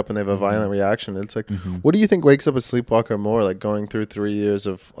wake up and they have a violent reaction. It's like, what do you think wakes up a sleepwalker more? Like going through 3 years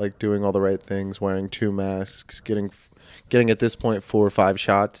of like doing all the right things, wearing 2 masks, getting at this point 4 or 5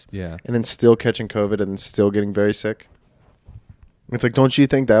 shots, Yeah. and then still catching COVID and then still getting very sick. It's like, don't you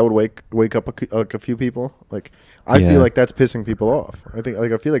think that would wake up a few people? Like, I feel like that's pissing people off. I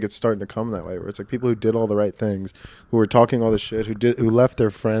feel like it's starting to come that way, where it's like people who did all the right things, who were talking all the shit, who left their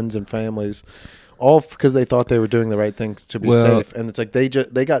friends and families, all because they thought they were doing the right things to be safe, and it's like they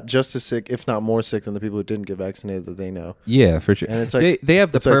got just as sick, if not more sick, than the people who didn't get vaccinated that they know. Yeah, for sure. And it's like they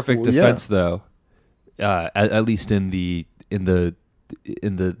have the perfect defense, yeah. though. At least in the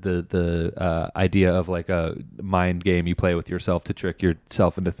idea of like a mind game you play with yourself to trick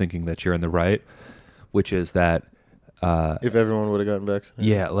yourself into thinking that you're in the right, which is that if everyone would have gotten vaccinated.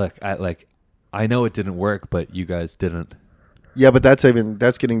 Yeah, look, I know it didn't work, but you guys didn't. Yeah, but that's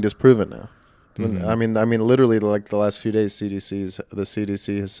getting disproven now. I mean, literally, like the last few days, the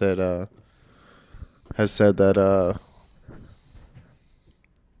CDC has said that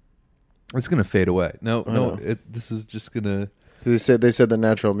it's gonna fade away. No, this is just gonna. They said that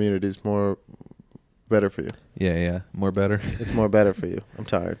natural immunity is more better for you. Yeah, more better. It's more better for you. I'm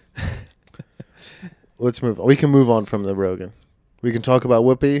tired. Let's move on. We can move on from the Rogan. We can talk about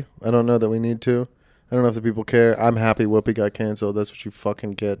Whoopi. I don't know that we need to. I don't know if the people care. I'm happy Whoopi got canceled. That's what you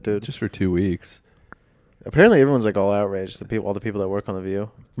fucking get, dude. Just for 2 weeks. Apparently everyone's like all outraged. All the people that work on The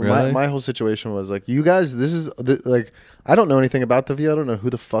View. Really? My whole situation was like, you guys, like, I don't know anything about The View. I don't know who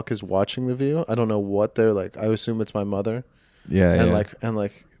the fuck is watching The View. I don't know what they're like. I assume it's my mother. Yeah, and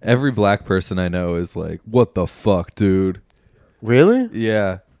like every black person I know is like, what the fuck, dude? Really?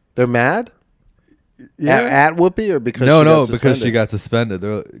 Yeah. They're mad? Yeah. At Whoopi, or because because she got suspended.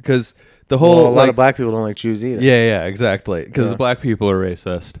 Because the whole a lot of black people don't like Jews either. Yeah, exactly. Because black people are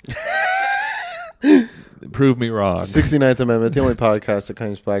racist. Prove me wrong. 69th Amendment, the only podcast that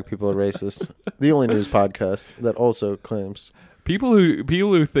claims black people are racist. The only news podcast that also claims. People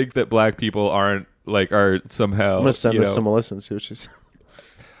who think that black people are somehow. I'm gonna send this to Melissa and see what she says.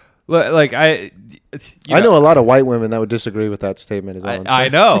 Like I know a lot of white women that would disagree with that statement. Is all I'm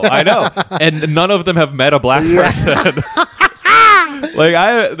saying. I know, and none of them have met a black person.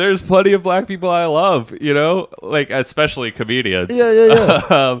 Like there's plenty of black people I love, like especially comedians.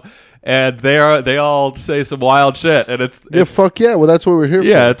 Yeah. And they all say some wild shit, and it's fuck yeah. Well, that's what we're here for.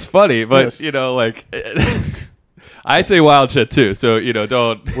 Yeah, it's funny, but yes. like. I say wild shit too, so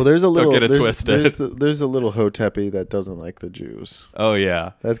don't. Well, there's a little. Don't get it twisted. There's a little hotepi that doesn't like the Jews. Oh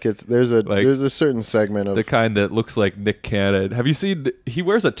yeah, there's a certain segment of the kind that looks like Nick Cannon. Have you seen? He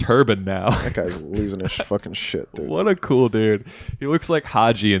wears a turban now. That guy's losing his fucking shit, dude. What a cool dude. He looks like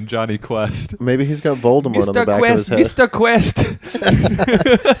Haji and Johnny Quest. Maybe he's got Voldemort on the back Quest, of his head. Mr. Quest.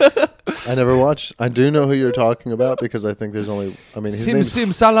 I never watched. I do know who you're talking about because I think there's only. I mean, his name's Sim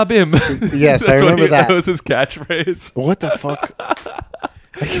Salabim. Yes, I remember that. That was his catchphrase. What the fuck?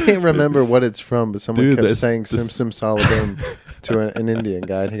 I can't remember what it's from, but someone kept saying Sim Salabim to an Indian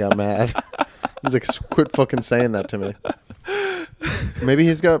guy, and he got mad. He's like, quit fucking saying that to me.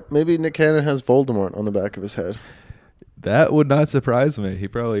 Maybe Nick Cannon has Voldemort on the back of his head. That would not surprise me. He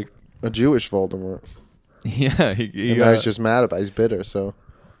probably a Jewish Voldemort. Yeah, now he's just mad about. He's bitter. So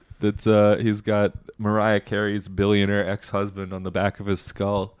that's he's got Mariah Carey's billionaire ex-husband on the back of his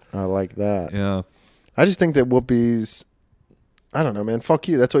skull. I like that. Yeah. I just think that Whoopi's. I don't know, man. Fuck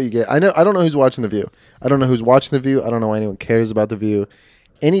you. That's what you get. I don't know who's watching The View. I don't know who's watching The View. I don't know why anyone cares about The View.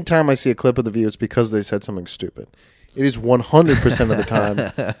 Anytime I see a clip of The View, it's because they said something stupid. It is 100% of the time.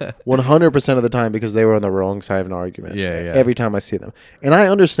 100% of the time because they were on the wrong side of an argument. Yeah. Every time I see them. And I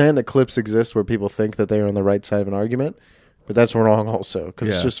understand that clips exist where people think that they are on the right side of an argument, but that's wrong also because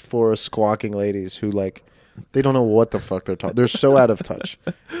it's just for squawking ladies who they don't know what the fuck they're talking. They're so out of touch.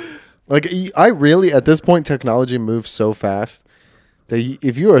 Like, I really, at this point, technology moves so fast that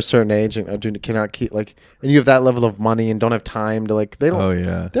if you're a certain age and cannot keep, and you have that level of money and don't have time to, they don't, oh,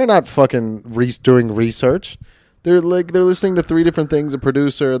 yeah. They're not fucking doing research. They're listening to 3 different things, a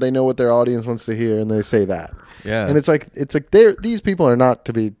producer, they know what their audience wants to hear, and they say that. Yeah. And it's like these people are not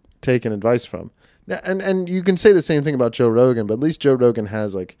to be taken advice from. And you can say the same thing about Joe Rogan, but at least Joe Rogan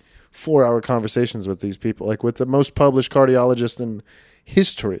has, 4-hour conversations with these people, with the most published cardiologist in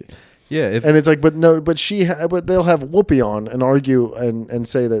history. Yeah, and it's but they'll have Whoopi on and argue and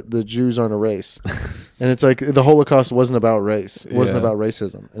say that the Jews aren't a race, and it's the Holocaust wasn't about race, it wasn't about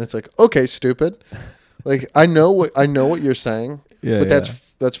racism, and it's okay, stupid, I know what you're saying, but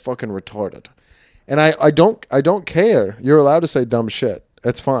that's fucking retarded, and I don't care. You're allowed to say dumb shit.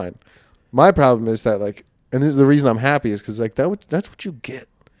 That's fine. My problem is that and this is the reason I'm happy is because that's what you get.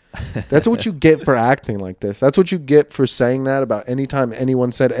 That's what you get for acting like this. That's what you get for saying that about anytime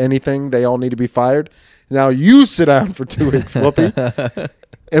anyone said anything, they all need to be fired. Now you sit down for 2 weeks, Whoopi.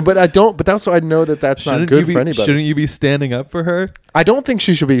 But also I know that's not good for anybody. Shouldn't you be standing up for her? I don't think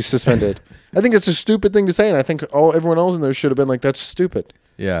she should be suspended. I think it's a stupid thing to say, and I think everyone else in there should have been like, that's stupid.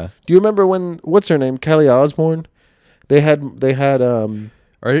 Yeah. Do you remember what's her name? Kelly Osbourne? They had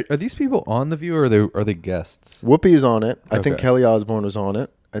Are these people on The View, or are they guests? Whoopi is on it. I Okay. think Kelly Osbourne was on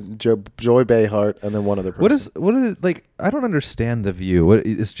it. And Joy Behar, and then one other person. What is like? I don't understand The View.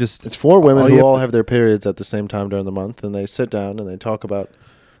 It's 4 women who all have their periods at the same time during the month, and they sit down and they talk about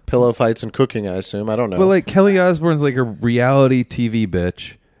pillow fights and cooking, I assume. I don't know. Well, like Kelly Osbourne's like a reality TV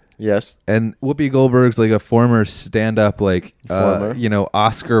bitch. Yes. And Whoopi Goldberg's like a former stand-up, like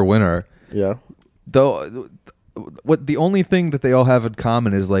Oscar winner. Yeah. Though, what the only thing that they all have in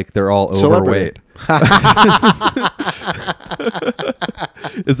common is like they're all Celebrity. overweight.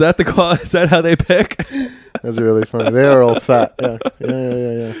 Is that how they pick? That's really funny. They are all fat.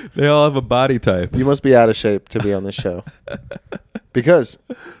 Yeah. They all have a body type. You must be out of shape to be on this show. Because,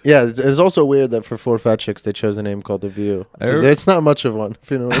 yeah, it's also weird that for 4 fat chicks they chose a name called The View. It's not much of one.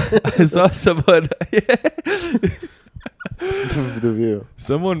 If you know what I mean. I saw someone. The View.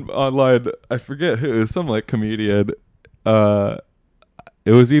 Someone online, I forget who, some like comedian. It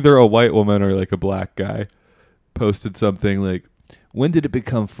was either a white woman or like a black guy. Posted something like, "When did it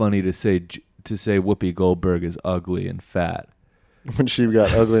become funny to say Whoopi Goldberg is ugly and fat?" When she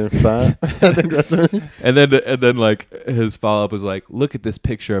got ugly and fat. I think that's what And then like his follow up was like, "Look at this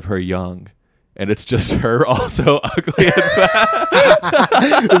picture of her young." And it's just her also ugly and fat.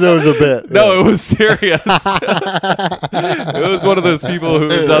 It was a bit. No, it was serious. It was one of those people who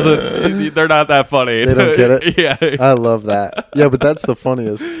they're not that funny. They don't get it? Yeah. I love that. Yeah, but that's the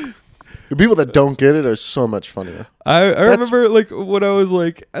funniest. The people that don't get it are so much funnier. I remember like when I was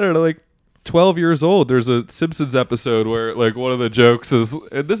like, I don't know, like 12 years old, there's a Simpsons episode where like one of the jokes is,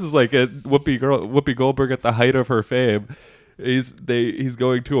 and this is like Whoopi Goldberg at the height of her fame. He's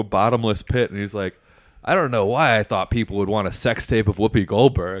going to a bottomless pit, and he's like, I don't know why I thought people would want a sex tape of Whoopi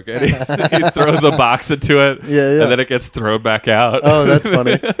Goldberg, and he throws a box into it, yeah, and then it gets thrown back out. Oh, that's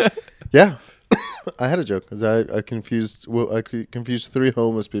funny. Yeah, I had a joke because I confused 3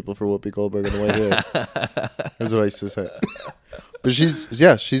 homeless people for Whoopi Goldberg on the way here. That's what I used to say. But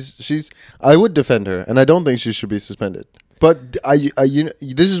she's. I would defend her, and I don't think she should be suspended. But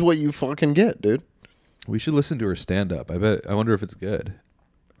this is what you fucking get, dude. We should listen to her stand up. I wonder if it's good.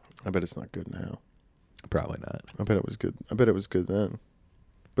 I bet it's not good now. Probably not. I bet it was good. I bet it was good then.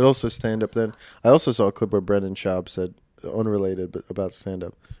 But also stand up then. I also saw a clip where Brendan Schaub said, unrelated but about stand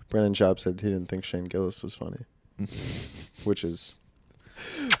up. Brendan Schaub said he didn't think Shane Gillis was funny. Which is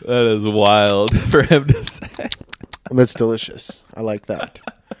that is wild for him to say. And that's delicious. I like that.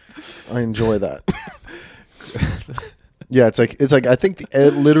 I enjoy that. Yeah, it's like I think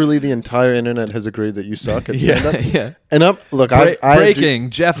literally the entire internet has agreed that you suck at stand-up. Yeah. And breaking,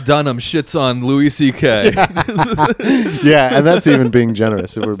 Jeff Dunham shits on Louis C.K. Yeah, and that's even being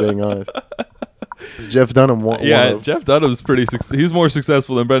generous if we're being honest. Jeff Dunham Jeff Dunham's he's more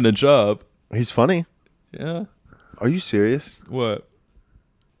successful than Brendan Schaub. He's funny. Yeah. Are you serious? What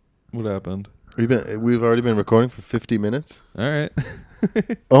happened? We've already been recording for 50 minutes? All right.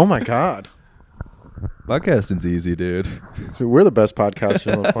 Oh my God. Podcasting's easy, dude. So we're the best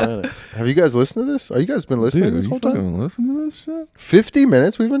podcasters on the planet. Have you guys listened to this? Are you guys been listening this whole time? Listen to this shit? 50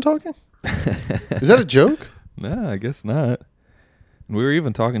 minutes we've been talking? Is that a joke? Nah, I guess not. And we were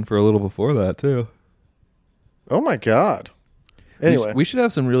even talking for a little before that, too. Oh, my God. Anyway. We should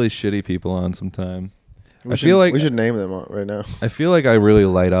have some really shitty people on sometime. We should name them right now. I feel like I really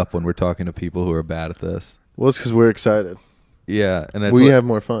light up when we're talking to people who are bad at this. Well, it's because we're excited. Yeah. And we have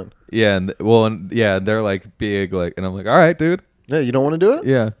more fun. Yeah, they're like big, like, and I'm like, all right, dude. Yeah, you don't want to do it?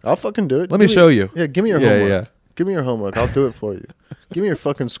 Yeah. I'll fucking do it. Let me show you. Yeah, give me your homework. Yeah. Give me your homework. I'll do it for you. Give me your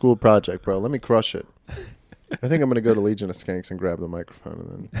fucking school project, bro. Let me crush it. I think I'm going to go to Legion of Skanks and grab the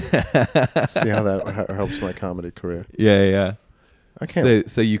microphone and then see how that helps my comedy career. Yeah. I can't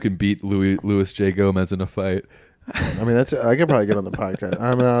say you can beat Louis J. Gomez in a fight. I mean, I could probably get on the podcast.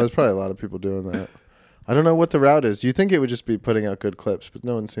 I mean, there's probably a lot of people doing that. I don't know what the route is. You think it would just be putting out good clips, but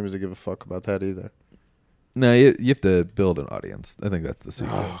no one seems to give a fuck about that either. No, you have to build an audience. I think that's the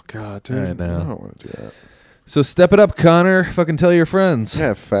secret. Oh, God, dude. I don't want to do that. So step it up, Connor. Fucking tell your friends.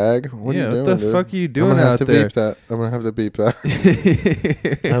 Yeah, fag. What are you doing, what the dude? fuck are you doing I'm gonna have out to there? beep that. I'm gonna have to beep that.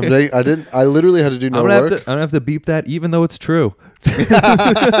 I literally had to do no work. I'm gonna have to beep that, even though it's true. You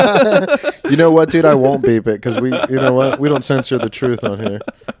know what, dude? I won't beep it because you know what? We don't censor the truth on here.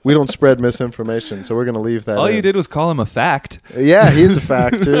 We don't spread misinformation, so we're gonna leave that. All in. you did was call him a fact. Yeah, he's a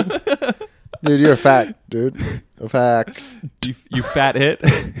fact, dude. Dude, you're a fact, dude. A fact. You fat hit.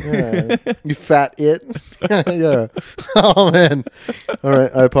 Yeah. You fat it. Yeah. Oh man. All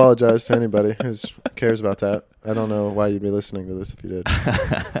right. I apologize to anybody who cares about that. I don't know why you'd be listening to this if you did.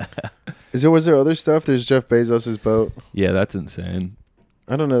 Was there other stuff? There's Jeff Bezos's boat. Yeah, that's insane.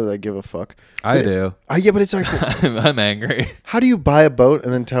 I don't know that I give a fuck. I do. Yeah, but it's like I'm angry. how do you buy a boat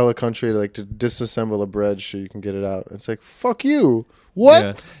and then tell a country to disassemble a bridge so you can get it out? It's like, fuck you. What?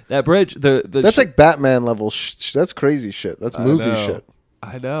 Yeah. That bridge, that's like Batman level. That's crazy shit. That's movie shit.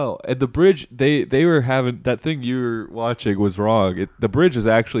 I know. And the bridge, they were having that thing you were watching was wrong. The bridge is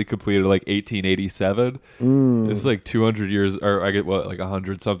actually completed like 1887. It's like 200 years, or I get what, like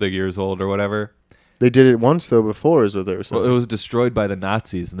 100 something years old or whatever. They did it once though before, is what they were saying. Well, it was destroyed by the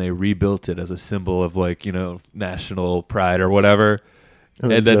Nazis, and they rebuilt it as a symbol of like national pride or whatever.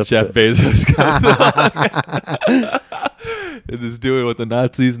 And then Jeff Bezos comes along and is doing what the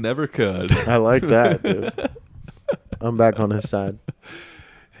Nazis never could. I like that, dude. I'm back on his side.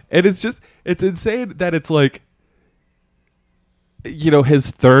 And it's insane that it's like,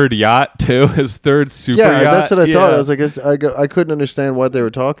 his third yacht too, his third super yacht. Yeah, that's what I thought. I was like, I couldn't understand what they were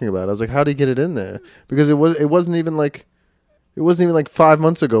talking about. I was like, how did he get it in there? Because it wasn't even like 5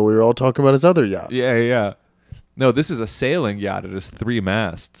 months ago we were all talking about his other yacht. Yeah. No, this is a sailing yacht. It has 3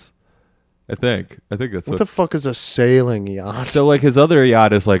 masts. I think that's what the fuck is a sailing yacht? So like his other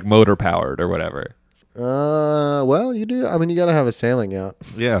yacht is like motor powered or whatever. Well, you do. I mean, you got to have a sailing yacht.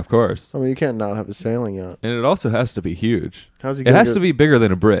 Yeah, of course. I mean, you can't not have a sailing yacht. And it also has to be huge. How's he? It has to be bigger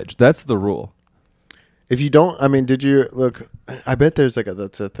than a bridge. That's the rule. If you don't, I mean, did you look? I bet there's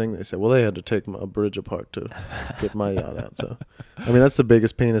that's a thing they said. Well, they had to take a bridge apart to get my yacht out. So, I mean, that's the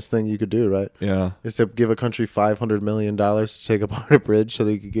biggest penis thing you could do, right? Yeah. Is to give a country $500 million to take apart a bridge so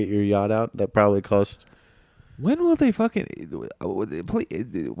they could get your yacht out. That probably cost. When will they fucking?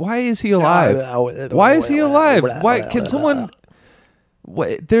 Why is he alive? Why is he alive? Why can someone?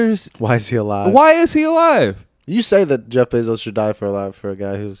 Why is he alive? Why is he alive? You say that Jeff Bezos should die for a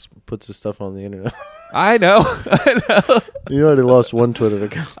guy who puts his stuff on the internet. I know. You already lost one Twitter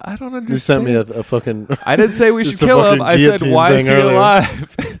account. I don't understand. You sent me a fucking. I didn't say we should kill him. I said, why is he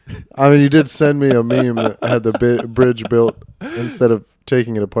alive? I mean, you did send me a meme that had the bridge built. Instead of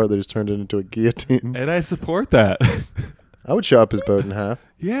taking it apart, they just turned it into a guillotine. And I support that. I would chop his boat in half.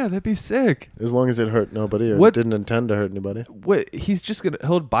 Yeah, that'd be sick. As long as it hurt nobody or didn't intend to hurt anybody. What? He's just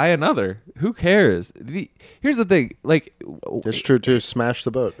he'll buy another. Who cares? Here's the thing. Like, it's true too. Smash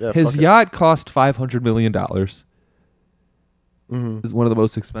the boat. Yeah, his yacht cost $500 million. Mm-hmm. It's one of the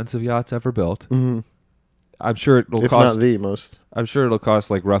most expensive yachts ever built. Mm-hmm. I'm sure it'll if cost not the most. I'm sure it'll cost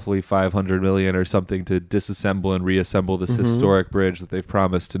like roughly $500 million or something to disassemble and reassemble this historic bridge that they've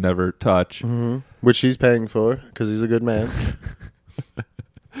promised to never touch. Mm-hmm. Which he's paying for because he's a good man.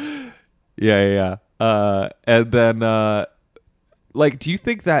 Yeah. And then, do you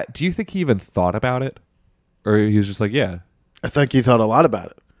think he even thought about it, or he was just like, yeah? I think he thought a lot about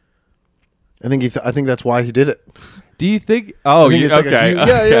it. I think that's why he did it. Do you think? Oh, okay.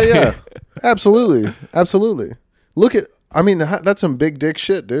 Yeah. Absolutely. Look at. I mean, that's some big dick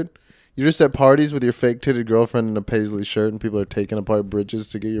shit, dude. You're just at parties with your fake titted girlfriend in a paisley shirt, and people are taking apart bridges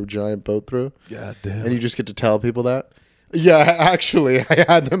to get your giant boat through. God damn. And you just get to tell people that. Yeah, actually, I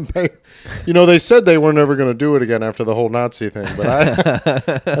had them pay. They said they were never going to do it again after the whole Nazi thing, but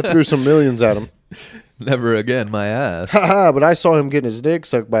I threw some millions at him. Never again, my ass. But I saw him getting his dick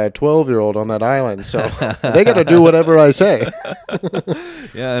sucked by a 12-year-old on that island, so they got to do whatever I say.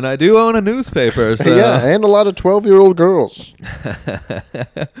 Yeah, and I do own a newspaper. So. Yeah, and a lot of 12-year-old girls.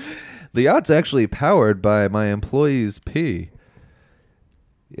 The yacht's actually powered by my employee's pee.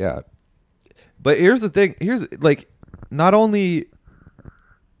 Yeah. But here's the thing. Not only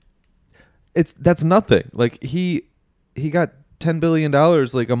that's nothing. Like he got $10 billion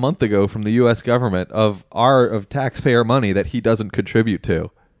like a month ago from the U.S. government of taxpayer money that he doesn't contribute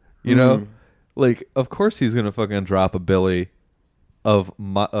to. You know, like of course he's gonna fucking drop a billy of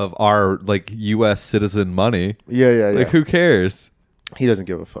our like U.S. citizen money. Yeah. Like who cares? He doesn't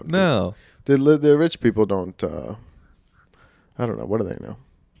give a fuck. No, the rich people don't. I don't know. What do they know?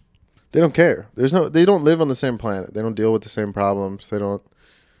 They don't care. They don't live on the same planet. They don't deal with the same problems. They don't.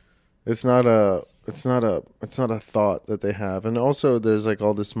 It's not a thought that they have. And also, there's like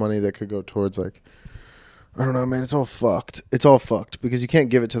all this money that could go towards like I don't know, man. It's all fucked. It's all fucked because you can't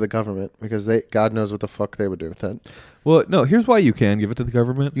give it to the government because God knows what the fuck they would do with it. Well, no, here's why you can give it to the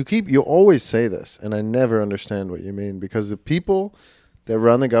government. You always say this, and I never understand what you mean because the people that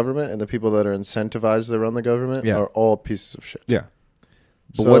run the government and the people that are incentivized to run the government are all pieces of shit. Yeah.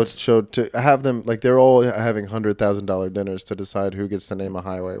 But so to have them, like, they're all having $100,000 dinners to decide who gets to name a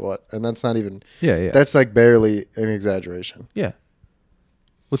highway what, and that's not even. Yeah. That's like barely an exaggeration. Yeah.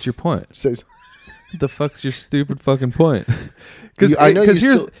 What's your point? Say The fuck's your stupid fucking point? Because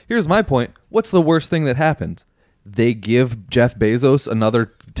here's my point. What's the worst thing that happened? They give Jeff Bezos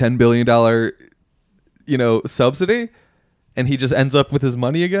another $10 billion, subsidy, and he just ends up with his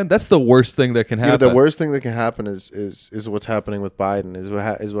money again. That's the worst thing that can happen. The worst thing that can happen is what's happening with Biden. Is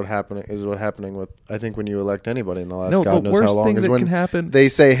what happening with, I think, when you elect anybody in the last God knows how long, is when can happen. They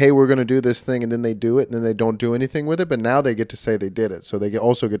say, hey, we're going to do this thing, and then they do it, and then they don't do anything with it. But now they get to say they did it, so they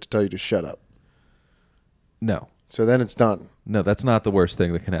also get to tell you to shut up. No. So then it's done. No, that's not the worst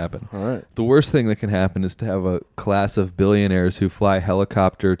thing that can happen. All right. The worst thing that can happen is to have a class of billionaires who fly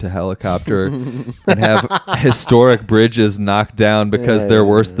helicopter to helicopter and have historic bridges knocked down because they're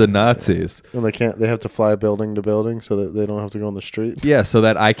worse than Nazis. And they have to fly building to building so that they don't have to go on the street. Yeah, so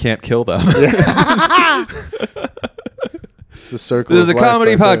that I can't kill them. It's a circle. This is a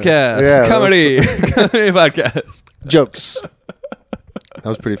comedy podcast. Yeah, comedy podcast. Jokes. That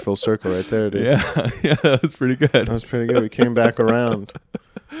was pretty full circle right there, dude. Yeah, that was pretty good. That was pretty good. We came back around.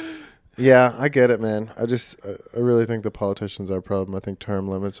 Yeah, I get it, man. I really think the politicians are a problem. I think term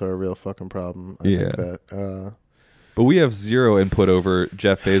limits are a real fucking problem. I think that, but we have zero input over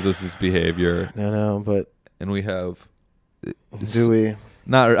Jeff Bezos' behavior. I know, but and we have. Do we?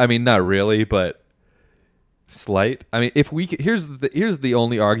 Not really, but slight. I mean, if we here's the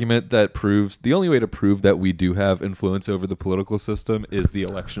only argument that proves the only way to prove that we do have influence over the political system is the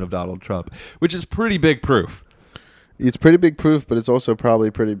election of Donald Trump, which is pretty big proof. It's pretty big proof, but it's also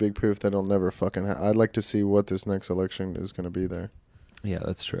probably pretty big proof that it'll never fucking I'd like to see what this next election is going to be there. Yeah,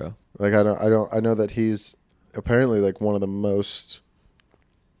 that's true. Like I know that he's apparently like one of the most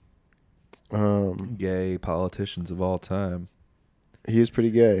gay politicians of all time. He is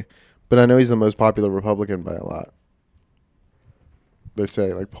pretty gay. But I know he's the most popular Republican by a lot. They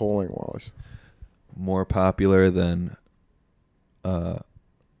say, like, polling wise. More popular than Ron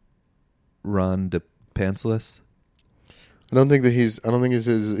DeSantis? I don't think he's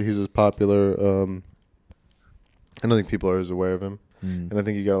as popular. I don't think people are as aware of him. And I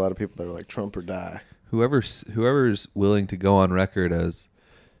think you got a lot of people that are like Trump or die. Whoever's willing to go on record as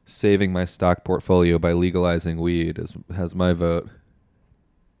saving my stock portfolio by legalizing weed has my vote.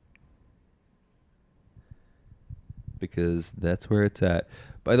 Because that's where it's at.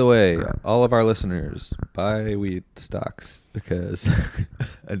 By the way, all of our listeners, buy weed stocks because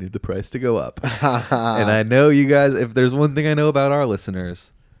I need the price to go up. And I know you guys, if there's one thing I know about our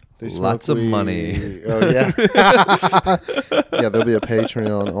listeners, lots of money. Oh, yeah. Yeah, there'll be a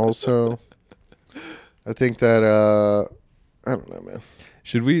Patreon also. I think that, I don't know, man.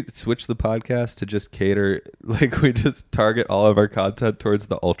 Should we switch the podcast to just cater, like we just target all of our content towards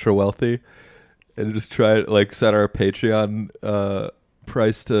the ultra wealthy? And just try to set our Patreon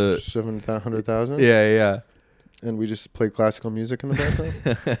price to 700,000. Yeah. And we just play classical music in the background.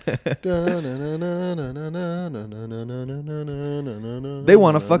 They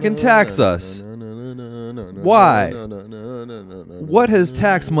want to fucking tax us. Why? What has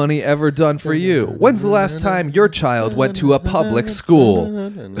tax money ever done for you? When's the last time your child went to a public school?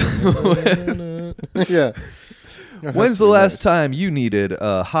 Yeah. When's the last time you needed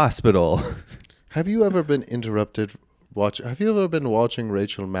a hospital? Have you ever been interrupted? Have you ever been watching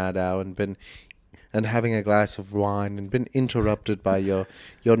Rachel Maddow and having a glass of wine and been interrupted by your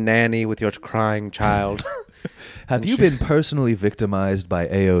nanny with your crying child? Have you been personally victimized by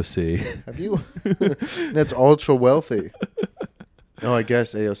AOC? Have you? That's ultra wealthy. Oh, I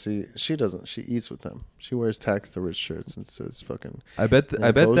guess AOC. She doesn't. She eats with them. She wears tax the rich shirts and says fucking. I bet goes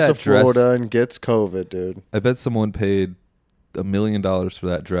that to dress. Florida and gets COVID, dude. I bet someone paid $1 million for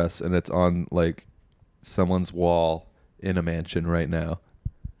that dress, and it's on someone's wall in a mansion right now.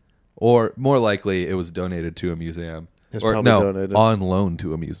 Or more likely, it was donated to a museum. It's or probably no, donated. On loan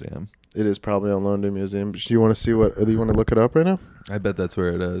to a museum. It is probably on loan to a museum. But do you want to see what? Do you want to look it up right now? I bet that's where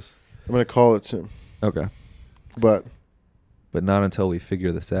it is. I'm gonna call it soon. Okay. But not until we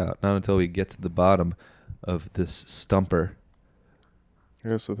figure this out. Not until we get to the bottom of this stumper.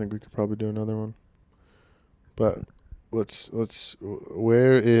 I also think we could probably do another one. But let's.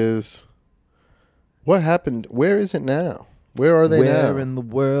 What happened? Where is it now? Where are they now? Where in the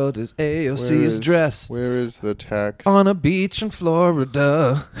world is AOC's dress? Where is the tax? On a beach in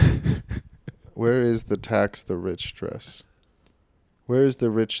Florida. Where is the tax the rich dress? Where is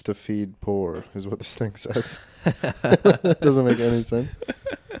the rich the feed poor? Is what this thing says. That doesn't make any sense.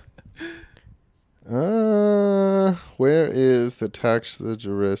 Where is the tax the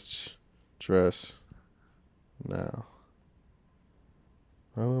rich dress now?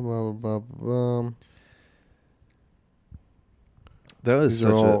 That was These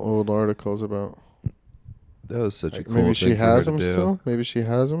such are all a old articles about. that was such a cool Maybe thing she for has her to them do. still. Maybe she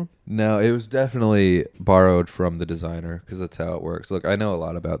has them. No, it was definitely borrowed from the designer because that's how it works. Look, I know a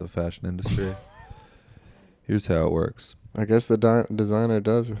lot about the fashion industry. Here's how it works. I guess the designer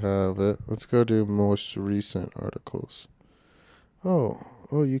does have it. Let's go to most recent articles. Oh,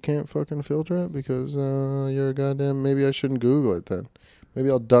 you can't fucking filter it because you're a goddamn. Maybe I shouldn't Google it then. Maybe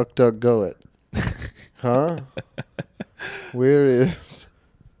I'll DuckDuckGo it. Huh? Where is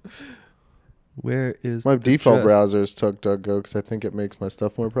my default dress? browser is DuckDuckGo because I think it makes my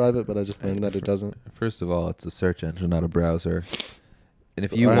stuff more private, but I just learned that it doesn't. First of all, it's a search engine, not a browser. And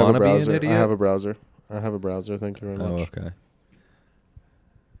if you I have want a to be an browser. idiot, I have a browser. Thank you very much. oh, okay.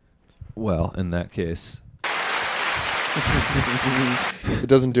 Well, in that case, It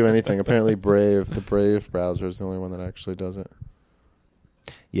doesn't do anything. Apparently, the Brave browser is the only one that actually does it.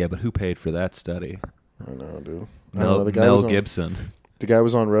 yeah, but who paid for that study? I know, dude. I don't know, the guy Mel was on- Gibson. The guy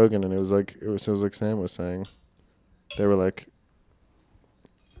was on Rogan, and it was like Sam was saying. They were like,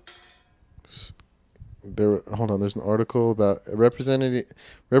 hold on. There's an article about Representative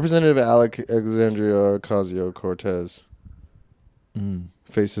Alexandria Ocasio-Cortez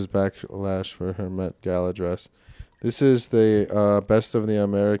faces backlash for her Met Gala dress. This is the best of the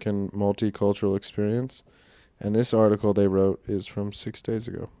American multicultural experience, and this article they wrote is from 6 days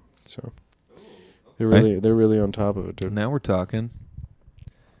ago. So they're really on top of it, dude. Now we're talking.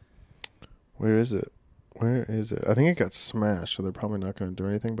 Where is it? I think it got smashed, so they're probably not going to do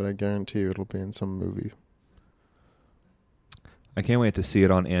anything, but I guarantee you it'll be in some movie. I can't wait to see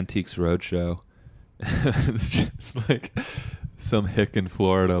it on Antiques Roadshow. It's just like some hick in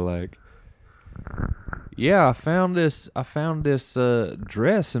Florida, like, yeah, I found this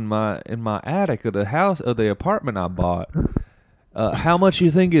dress in my attic of the apartment I bought. How much you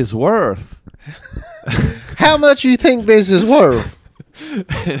think it's worth? How much you think this is worth?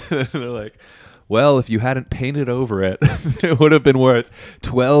 And they're like, well, if you hadn't painted over it, it would have been worth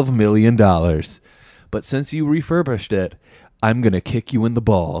 $12 million. But since you refurbished it, I'm going to kick you in the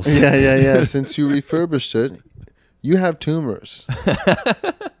balls. Yeah. Since you refurbished it, you have tumors.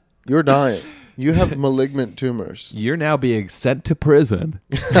 You're dying. You have malignant tumors. You're now being sent to prison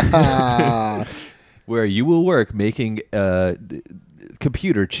where you will work making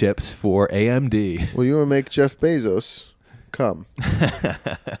computer chips for AMD. Well, you will make Jeff Bezos come.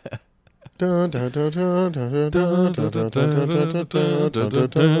 I'm tired,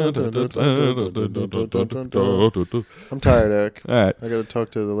 Eric. All right. I got to talk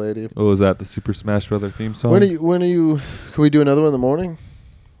to the lady. What was that? The Super Smash Brother theme song? When are you? Can we do another one in the morning,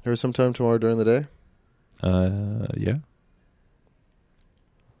 or sometime tomorrow during the day? Yeah.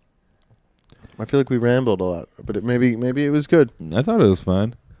 I feel like we rambled a lot, but maybe it was good. I thought it was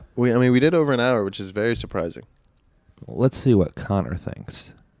fine. We did over an hour, which is very surprising. Let's see what Connor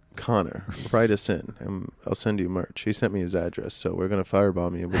thinks. Connor, write us in, and I'll send you merch. He sent me his address, so we're gonna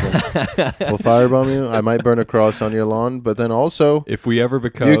firebomb you. We'll firebomb you. I might burn a cross on your lawn, but then also, If we ever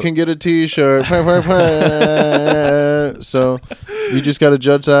become, you can get a T-shirt. So you just got to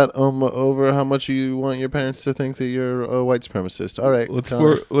judge that over how much you want your parents to think that you're a white supremacist. All right, let's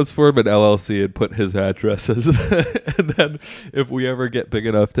form an LLC and put his addresses, and then if we ever get big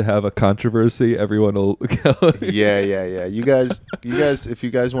enough to have a controversy, everyone will go. Yeah. You guys, if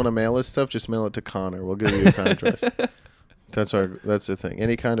you guys want to mail us stuff, just mail it to Connor. We'll give you his address. That's the thing.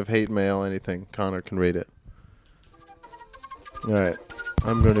 Any kind of hate mail, anything, Connor can read it. All right,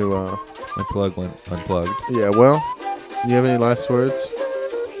 I'm going to. My plug went unplugged. Yeah. Well, you have any last words?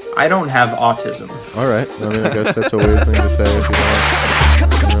 I don't have autism. All right. I mean, I guess that's a weird thing to say if you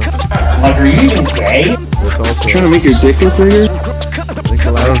don't. Like, are you even gay? It's also Trying to make your dick look bigger? I think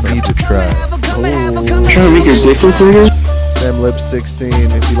the last Need to try. Oh. Trying to make your dick look bigger? Sam Lips 16.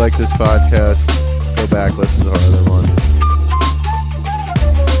 If you like this podcast, go back, listen to our other ones.